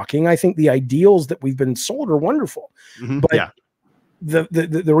worth mocking. I think the ideals that we've been sold are wonderful. But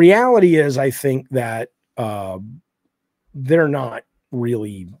the reality is, I think that they're not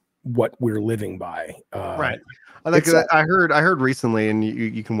really what we're living by. Right. I heard recently, and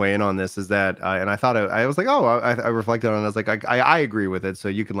you can weigh in on this, is that, and I thought I was like, oh, I reflected on it. I was like, I agree with it. So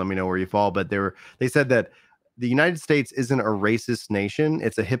you can let me know where you fall. But they said that the United States isn't a racist nation.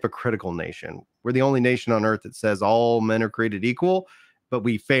 It's a hypocritical nation. We're the only nation on earth that says all men are created equal, but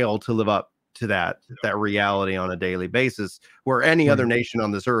we fail to live up to that reality on a daily basis, where any other nation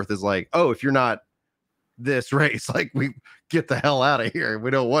on this earth is like, oh, if you're not this race, like, we get the hell out of here.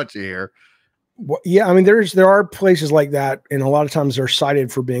 We don't want you here. Well, yeah, I mean, there are places like that, and a lot of times they're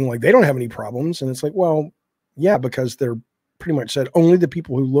cited for being like they don't have any problems, and it's like, well, yeah, because they're pretty much said only the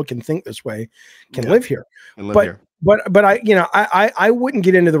people who look and think this way can live here. But I wouldn't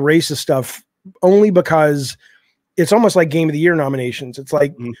get into the racist stuff only because it's almost like Game of the Year nominations. It's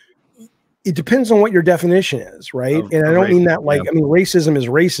like it depends on what your definition is, right? And I don't mean that like I mean racism is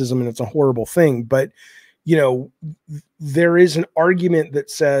racism, and it's a horrible thing, but there is an argument that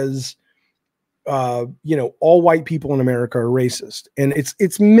says all white people in America are racist, and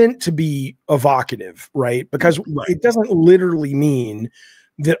it's meant to be evocative, right? Because it doesn't literally mean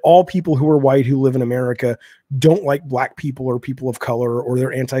that all people who are white who live in America don't like black people or people of color, or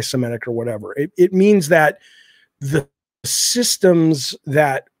they're anti-Semitic or whatever. It means that the systems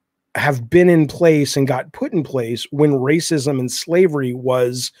that have been in place and got put in place when racism and slavery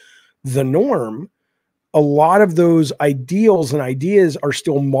was the norm, a lot of those ideals and ideas are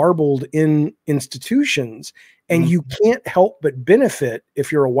still marbled in institutions, and you can't help but benefit,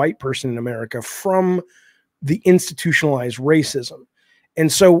 if you're a white person in America, from the institutionalized racism.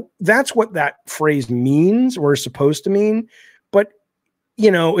 And so that's what that phrase means, or is supposed to mean. But,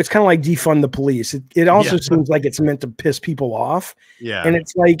 it's kind of like defund the police. It also seems like it's meant to piss people off. Yeah. And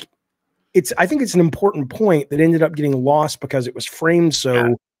it's like, I think it's an important point that ended up getting lost because it was framed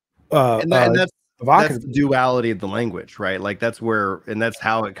so, and that's the duality of the language, right? Like that's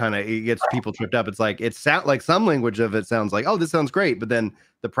how it kind of gets people tripped up. It's like like some language of it sounds like, oh, this sounds great, but then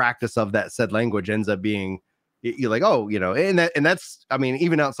the practice of that said language ends up being, you're like, oh, and that's, I mean,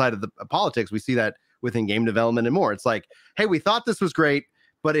 even outside of the politics, we see that within game development and more. It's like, hey, we thought this was great,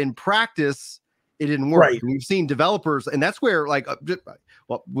 but in practice, it didn't work. Right. And we've seen developers, and that's where like,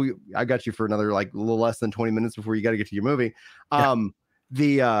 I got you for another like a little less than 20 minutes before you got to get to your movie.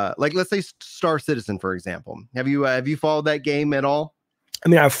 Like let's say Star Citizen, for example. Have you followed that game at all? I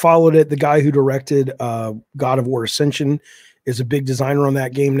mean, I've followed it. The guy who directed God of War Ascension is a big designer on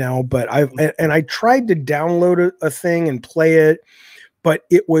that game now, but I tried to download a thing and play it, but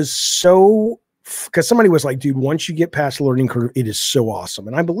it was so, because somebody was like, dude, once you get past the learning curve, it is so awesome.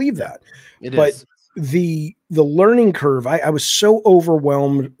 And I believe that. But the learning curve, I was so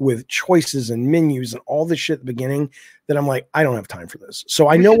overwhelmed with choices and menus and all this shit at the beginning that I'm like, I don't have time for this. So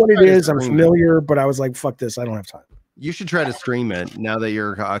I know what it is. I'm familiar, but I was like, fuck this. I don't have time. You should try to stream it now that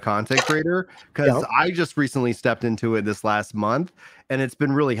you're a content creator, because I just recently stepped into it this last month, and it's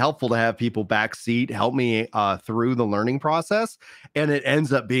been really helpful to have people backseat help me through the learning process. And it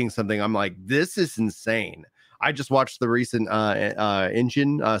ends up being something I'm like, this is insane. I just watched the recent Star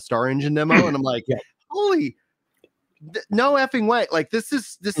Engine demo, and I'm like, holy, no effing way. Like this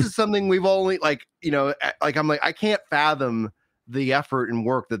is something we've only like, I'm like, I can't fathom the effort and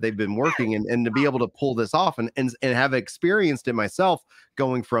work that they've been working, and to be able to pull this off and have experienced it myself,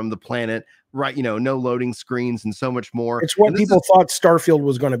 going from the planet, right, no loading screens and so much more. It's what people thought Starfield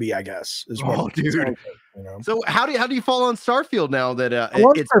was going to be, I guess. Dude. So how do you fall on Starfield now that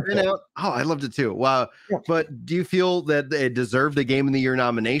it's been out? Oh, I loved it too. Wow. Yeah. But do you feel that it deserved a Game of the Year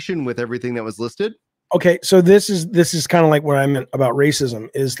nomination with everything that was listed? Okay, so this is kind of like what I meant about racism,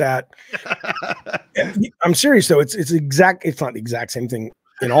 is that I'm serious though. It's not the exact same thing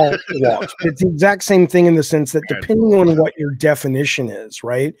in all walks, but it's the exact same thing in the sense that depending on what your definition is,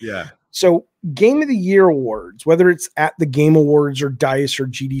 right? Yeah. So Game of the Year awards, whether it's at the Game Awards or DICE or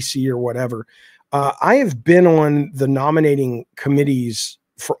GDC or whatever, I have been on the nominating committees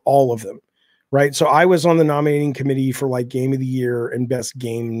for all of them. Right. So I was on the nominating committee for like Game of the Year and Best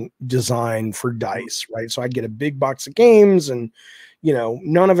Game Design for DICE. Right. So I'd get a big box of games, and,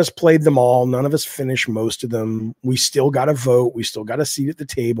 none of us played them all. None of us finished most of them. We still got a vote. We still got a seat at the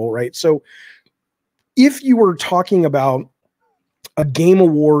table. Right. So if you were talking about a game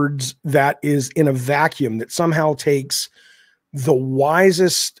awards that is in a vacuum, that somehow takes the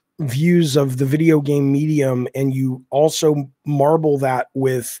wisest views of the video game medium, and you also marble that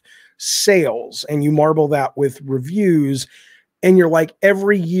with sales, and you marble that with reviews, and you're like,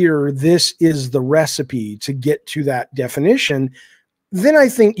 every year this is the recipe to get to that definition, then I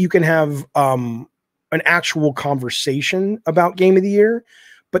think you can have an actual conversation about Game of the Year.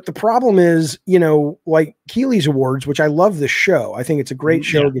 But the problem is, you know, like Keeley's Awards, which I love the show. I think it's a great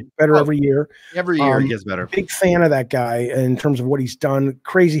show. It gets better every year. Every year it gets better. Big fan of that guy in terms of what he's done.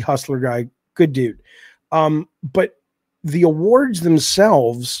 Crazy hustler guy. Good dude. But the awards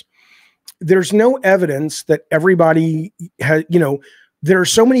themselves, there's no evidence that everybody has, you know, there are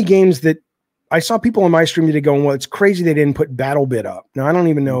so many games that I saw people on my stream today going, well, it's crazy they didn't put BattleBit up. Now, I don't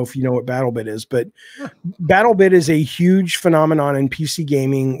even know if you know what BattleBit is, but BattleBit is a huge phenomenon in PC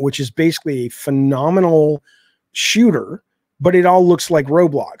gaming, which is basically a phenomenal shooter, but it all looks like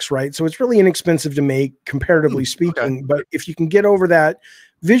Roblox, right? So it's really inexpensive to make, comparatively speaking. Okay. But if you can get over that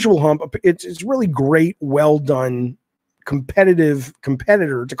visual hump, it's really great, well done,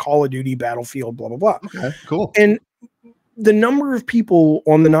 competitor to Call of Duty, Battlefield, blah, blah, blah. Okay, cool. And the number of people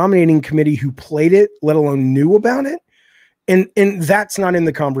on the nominating committee who played it, let alone knew about it, and that's not in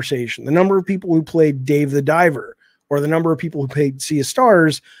the conversation. The number of people who played Dave the Diver, or the number of people who played Sea of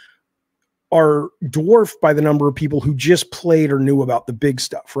Stars, are dwarfed by the number of people who just played or knew about the big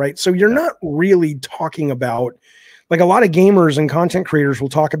stuff, right? So you're not really talking about, like, a lot of gamers and content creators will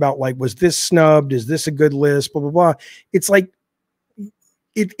talk about, like, was this snubbed? Is this a good list? Blah, blah, blah. It's like,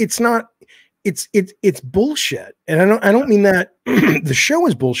 it's not, it's bullshit. And I don't mean that the show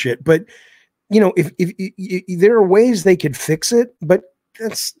is bullshit, but you know, if there are ways they could fix it, but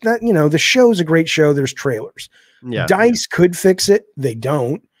that's that, you know, the show's a great show. There's trailers. Yeah. DICE could fix it. They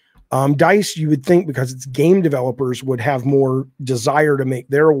don't. DICE, you would think, because it's game developers, would have more desire to make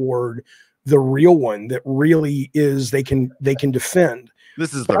their award the real one that really is they can defend.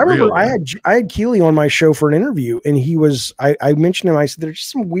 This is. But I remember I had Keeley on my show for an interview, and he was. I mentioned him. I said, "There's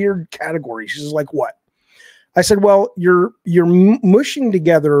just some weird categories." She's like, "What?" I said, "Well, you're mushing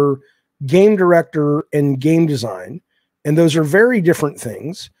together game director and game design, and those are very different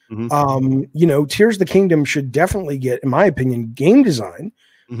things." Mm-hmm. You know, Tears of the Kingdom should definitely get, in my opinion, game design,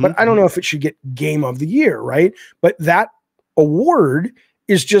 but I don't know if it should get Game of the Year, right? But that award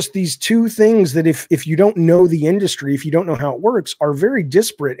is just these two things that if you don't know the industry, if you don't know how it works, are very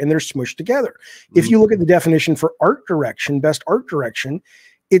disparate, and they're smushed together. If you look at the definition for art direction, best art direction,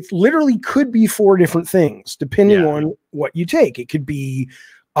 it literally could be 4 different things depending on what you take. It could be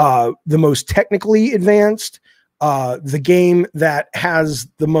the most technically advanced, the game that has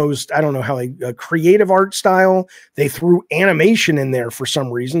the most, I don't know how creative art style. They threw animation in there for some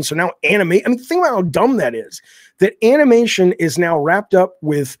reason. So now I mean, think about how dumb that is. That animation is now wrapped up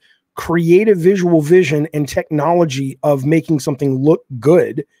with creative visual vision and technology of making something look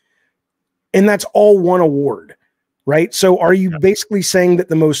good. And that's all one award, right? So are you basically saying that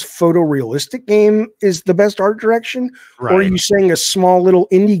the most photorealistic game is the best art direction? Right. Or are you saying a small little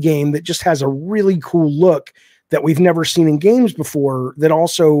indie game that just has a really cool look that we've never seen in games before that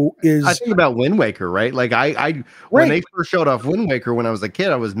also is... I think about Wind Waker, right? Like when they first showed off Wind Waker when I was a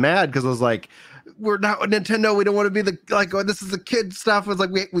kid, I was mad because I was like, we're not Nintendo. We don't want to be oh, this is the kid stuff. It was like,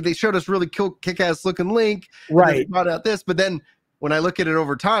 they showed us really cool, kick-ass looking Link. Right. They brought out this, but then when I look at it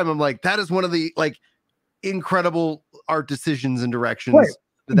over time, I'm like, that is one of the incredible art decisions and directions. Right.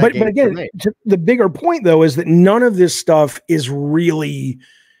 But again, the bigger point though, is that none of this stuff is really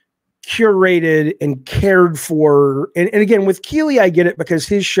curated and cared for. And again, with Keeley, I get it, because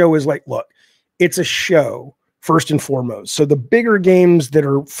his show is like, look, it's a show first and foremost. So the bigger games that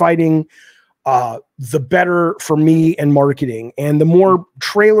are fighting, the better for me and marketing. And the more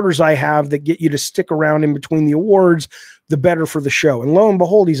trailers I have that get you to stick around in between the awards, the better for the show. And lo and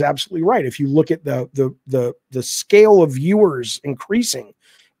behold, he's absolutely right. If you look at the scale of viewers increasing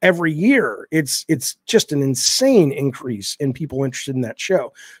every year, it's just an insane increase in people interested in that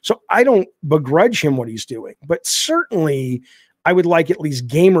show. So I don't begrudge him what he's doing, but certainly I would like at least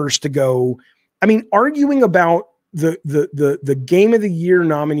gamers to go. I mean, arguing about the Game of the Year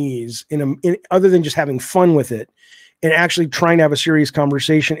nominees in other than just having fun with it and actually trying to have a serious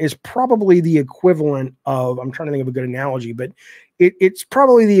conversation is probably the equivalent of, I'm trying to think of a good analogy, but it's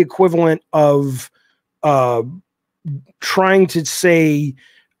probably the equivalent of trying to say,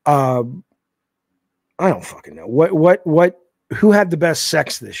 I don't fucking know who had the best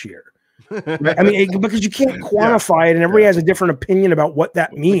sex this year. Right? I mean, because you can't quantify it, and everybody has a different opinion about what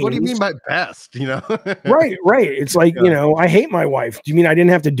that means. What do you mean by best? You know, right. It's like, you know, I hate my wife. Do you mean I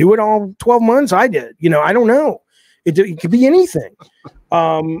didn't have to do it all 12 months? I did. You know, I don't know. It could be anything.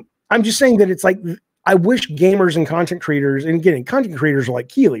 I'm just saying that it's like, I wish gamers and content creators, and again, content creators are like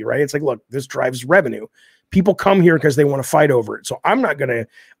Keeley, right? It's like, look, this drives revenue. People come here because they want to fight over it. So I'm not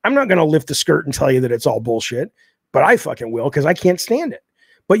gonna lift the skirt and tell you that it's all bullshit, but I fucking will, because I can't stand it.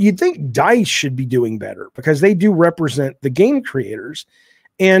 But you'd think DICE should be doing better, because they do represent the game creators.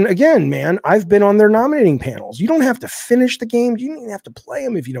 And again, man, I've been on their nominating panels. You don't have to finish the games. You don't even have to play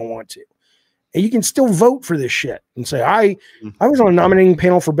them if you don't want to. And you can still vote for this shit and say, I was on a nominating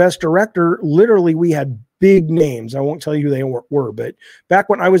panel for best director. Literally, we had big names. I won't tell you who they were, but back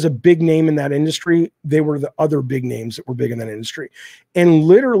when I was a big name in that industry, they were the other big names that were big in that industry. And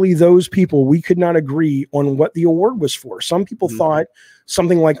literally those people, we could not agree on what the award was for. Some people thought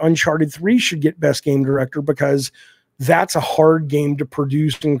something like Uncharted 3 should get best game director because that's a hard game to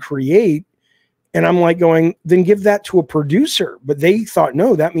produce and create. And I'm like going, then give that to a producer. But they thought,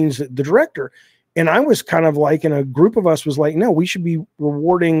 no, that means that the director. And I was kind of like, and a group of us was like, no, we should be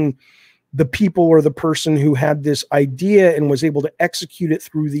rewarding the people or the person who had this idea and was able to execute it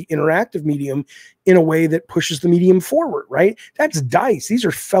through the interactive medium in a way that pushes the medium forward, right? That's DICE. These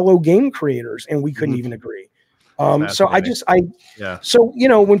are fellow game creators, and we couldn't even agree. So so, you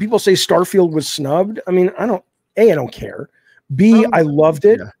know, when people say Starfield was snubbed, I mean, I don't care. B, I loved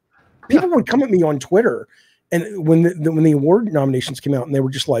it. People would come at me on Twitter, and when the award nominations came out, and they were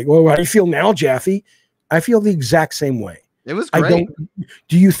just like, well, how do you feel now, Jaffe? I feel the exact same way. It was great.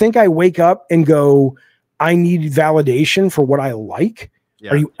 Do you think I wake up and go, I need validation for what I like?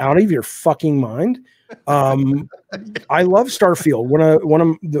 Yeah. Are you out of your fucking mind? I love Starfield. One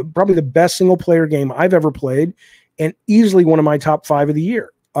of probably the best single player game I've ever played, and easily one of my top 5 of the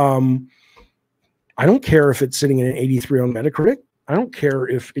year. I don't care if it's sitting in an 83 on Metacritic. I don't care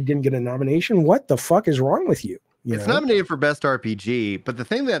if it didn't get a nomination. What the fuck is wrong with you? It's nominated for best RPG, but the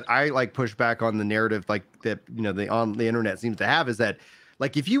thing that I like push back on the narrative, like that, you know, on the internet seems to have, is that,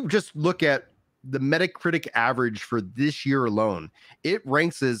 like, if you just look at the Metacritic average for this year alone, it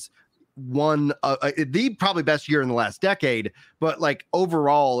ranks as the probably best year in the last decade. But like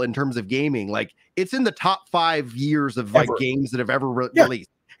overall, in terms of gaming, like it's in the top 5 years of like games that have ever released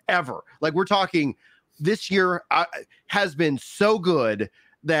ever. Like we're talking. This year has been so good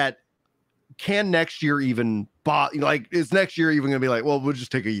that can next year even like is next year even gonna be like, well, we'll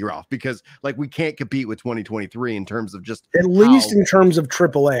just take a year off because like we can't compete with 2023 in terms of just at least in terms of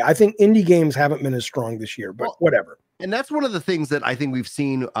AAA. I think indie games haven't been as strong this year, but whatever. And that's one of the things that I think we've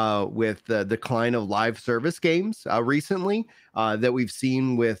seen with the decline of live service games recently, that we've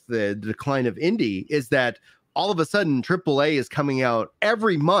seen with the decline of indie, is that all of a sudden AAA is coming out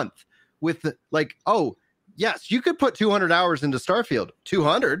every month with like, oh, yes, you could put 200 hours into Starfield,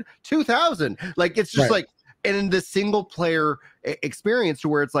 200, 2000. Like, it's just like, and in the single player experience to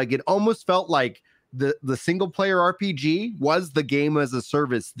where it's like, it almost felt like the single player RPG was the game as a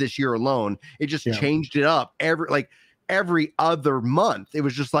service this year alone. It just changed it up every other month. It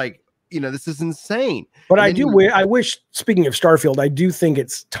was just like, you know, this is insane. But I wish, speaking of Starfield, I do think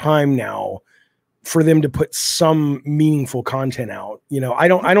it's time now for them to put some meaningful content out. You know, I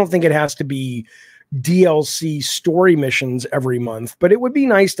don't think it has to be DLC story missions every month, but it would be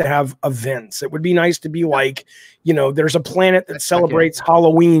nice to have events. It would be nice to be like, you know, there's a planet that celebrates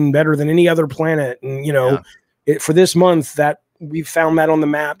Halloween better than any other planet. And, you know, for this month that we found that on the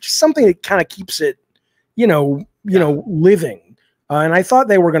map, just something that kind of keeps it, living. And I thought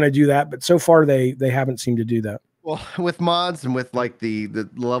they were going to do that, but so far they haven't seemed to do that. Well, with mods and with like the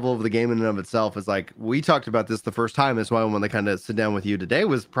level of the game in and of itself, is like, we talked about this the first time as well when they kind of sit down with you today,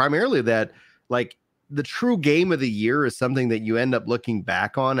 was primarily that like the true game of the year is something that you end up looking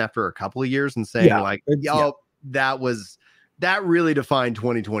back on after a couple of years and saying that really defined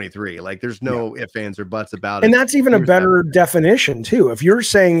 2023. Like there's no ifs, ands, or buts about it. And that's even a better definition too. If you're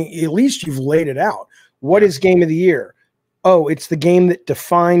saying at least you've laid it out. What is game of the year? Oh, it's the game that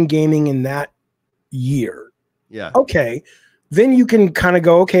defined gaming in that year. Yeah. Okay. Then you can kind of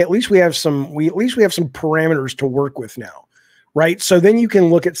go, okay, at least we have some parameters to work with now. Right. So then you can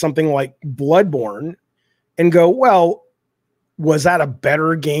look at something like Bloodborne and go, well, was that a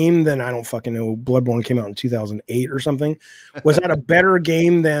better game than, I don't fucking know, Bloodborne came out in 2008 or something. Was that a better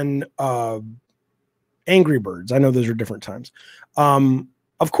game than Angry Birds? I know those are different times.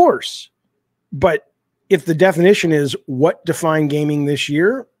 Of course. But if the definition is what defined gaming this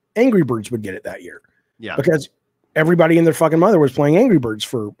year, Angry Birds would get it that year. Yeah. Because everybody and their fucking mother was playing Angry Birds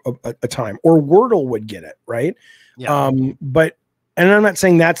for a time, or Wordle would get it. Right. Yeah. And I'm not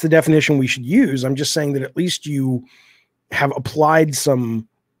saying that's the definition we should use. I'm just saying that at least you have applied some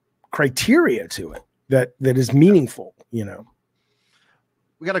criteria to it that is meaningful, you know?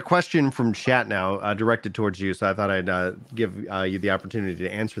 We got a question from chat now directed towards you, so I thought I'd give you the opportunity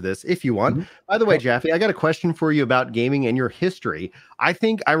to answer this if you want. By the way, Jaffe, I got a question for you about gaming and your history. I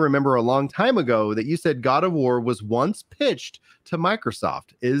think I remember a long time ago that you said God of War was once pitched to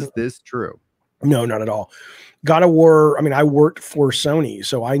Microsoft. Is this true? No, not at all. God of War, I mean, I worked for Sony,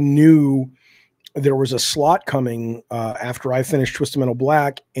 so I knew there was a slot coming after I finished Twisted Metal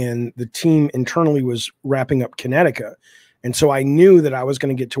Black, and the team internally was wrapping up Kinetica. And so I knew that I was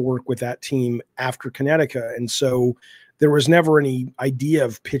going to get to work with that team after Kinetica. And so there was never any idea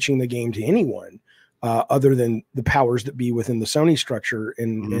of pitching the game to anyone other than the powers that be within the Sony structure.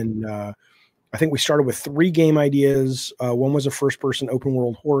 And I think we started with 3 game ideas. One was a first-person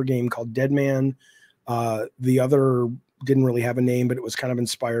open-world horror game called Dead Man. The other didn't really have a name, but it was kind of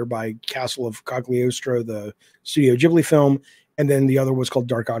inspired by Castle of Cagliostro, the Studio Ghibli film. And then the other was called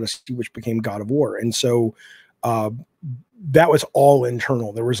Dark Odyssey, which became God of War. And so that was all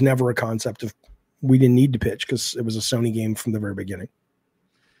internal. There was never a concept of we didn't need to pitch because it was a Sony game from the very beginning.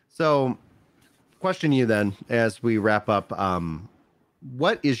 So question you then, as we wrap up,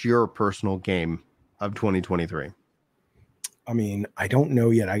 what is your personal game of 2023? I mean, I don't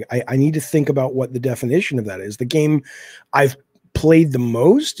know yet. I need to think about what the definition of that is. The game I've played the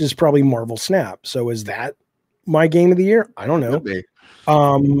most is probably Marvel Snap. So is that my game of the year? I don't know.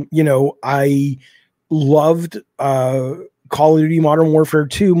 You know, I loved Call of Duty Modern Warfare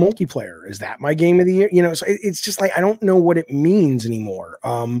 2 multiplayer. Is that my game of the year? You know, so it's just like I don't know what it means anymore.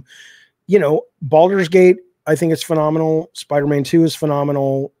 You know, Baldur's Gate, I think it's phenomenal. Spider-Man 2 is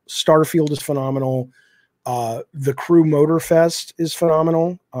phenomenal. Starfield is phenomenal. The Crew Motorfest is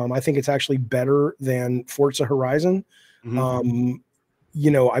phenomenal. I think it's actually better than Forza Horizon. You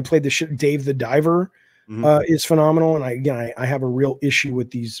know, I played the Dave the Diver is phenomenal. And I have a real issue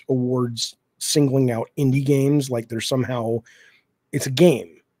with these awards singling out indie games like they're somehow, it's a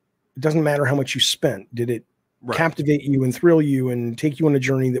game. It doesn't matter how much you spent. Did it captivate you and thrill you and take you on a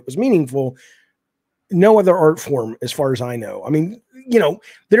journey that was meaningful? No other art form, as far as I know. I mean, you know,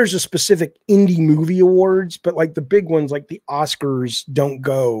 there's a specific indie movie awards, but like the big ones, like the Oscars, don't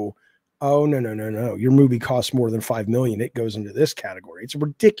go, oh, no. Your movie costs more than $5 million. It goes into this category. It's a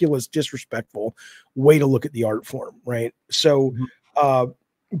ridiculous, disrespectful way to look at the art form, right? So,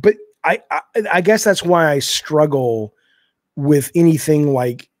 but I guess that's why I struggle with anything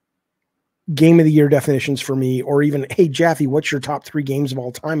like game of the year definitions for me, or even, hey, Jaffe, what's your top 3 games of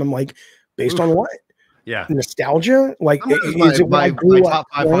all time? I'm like, based on what? Yeah. Nostalgia? Like, my top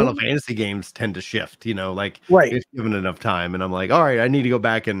 5 Final Fantasy games tend to shift, you know, like if given enough time. And I'm like, all right, I need to go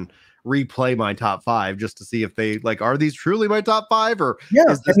back and replay my top 5 just to see if they like, are these truly my top 5 or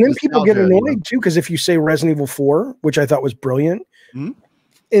and then people get annoyed too, because if you say Resident Evil 4, which I thought was brilliant,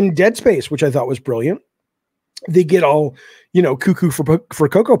 in Dead Space, which I thought was brilliant, they get all, you know, cuckoo for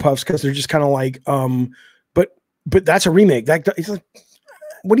Cocoa Puffs because they're just kind of like, but that's a remake. That it's like,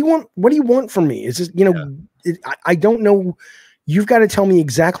 what do you want? What do you want from me? Is this, you know, I don't know. You've got to tell me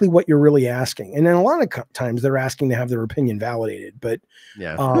exactly what you're really asking. And then a lot of times they're asking to have their opinion validated, but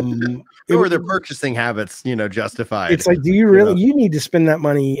or their purchasing habits, you know, justified. It's like, do you really, you need to spend that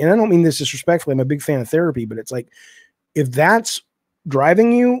money? And I don't mean this disrespectfully. I'm a big fan of therapy, but it's like, if that's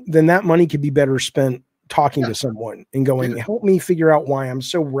driving you, then that money could be better spent talking to someone and going, help me figure out why I'm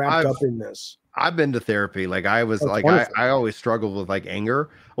so wrapped up in this. I've been to therapy. Like I was I always struggled with like anger.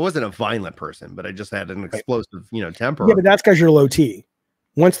 I wasn't a violent person, but I just had an explosive, you know, temper. Yeah, but that's because you're low T.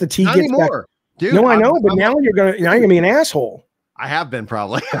 Once the T Not gets anymore. back, dude. No, I know, but now you're gonna be an asshole. I have been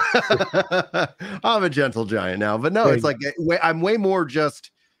probably. I'm a gentle giant now, but no, it's like I'm way more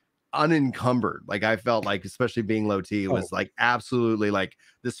just unencumbered. Like I felt like, especially being low T, was like absolutely like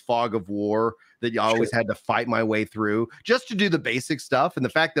this fog of war that you always had to fight my way through just to do the basic stuff. And the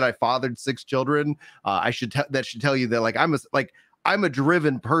fact that I fathered 6 children, that should tell you that like I'm a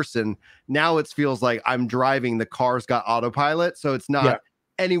driven person. Now it feels like I'm driving, the car's got autopilot, so it's not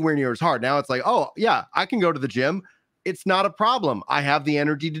anywhere near as hard. Now it's like, oh yeah, I can go to the gym. It's not a problem. I have the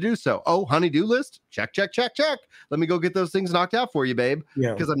energy to do so. Oh, honey-do list. Check. Let me go get those things knocked out for you, babe.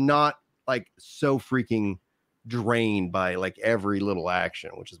 Yeah. Because I'm not like so freaking drained by like every little action,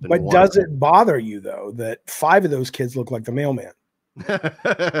 which has been. But does it bother you though that 5 of those kids look like the mailman? Well,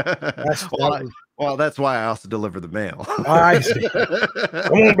 that's why I also deliver the mail. I see.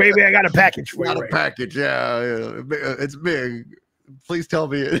 Come on, baby, I got a package for you. Got a package, yeah. It's big. Please tell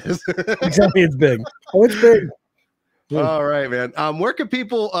me it is. Tell me it's big. Oh, it's big. All right, man. Where can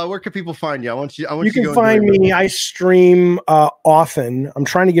people find you? You can find me. I stream often. I'm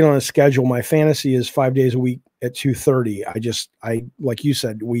trying to get on a schedule. My fantasy is 5 days a week at 2:30. I like you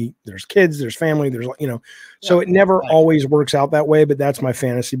said, there's kids, there's family, there's so it never always works out that way, but that's my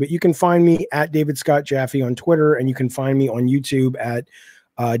fantasy. But you can find me at David Scott Jaffe on Twitter, and you can find me on YouTube at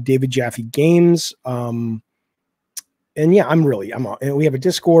David Jaffe Games. And yeah, I'm on, and we have a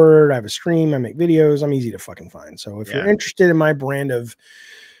Discord, I have a stream, I make videos, I'm easy to fucking find. So if you're interested in my brand of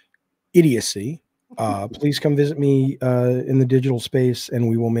idiocy, please come visit me in the digital space, and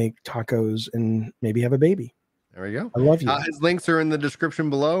we will make tacos and maybe have a baby. There we go. I love you. His links are in the description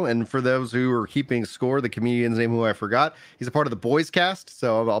below. And for those who are keeping score, the comedian's name who I forgot, he's a part of the Boys Cast.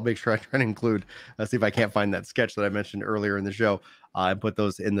 So I'll make sure I try to include, see if I can't find that sketch that I mentioned earlier in the show, and put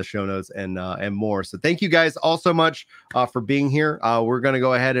those in the show notes and more. So thank you guys all so much for being here. We're going to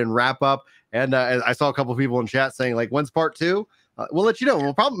go ahead and wrap up. And I saw a couple of people in chat saying, like, when's part 2? We'll let you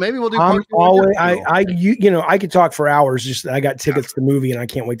know. Maybe we'll do part 2. Always, I could talk for hours. Just I got tickets to the movie and I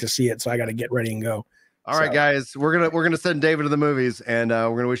can't wait to see it. So I got to get ready and go. All right, guys, we're gonna send David to the movies, and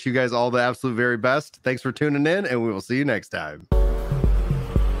we're gonna wish you guys all the absolute very best. Thanks for tuning in, and we will see you next time.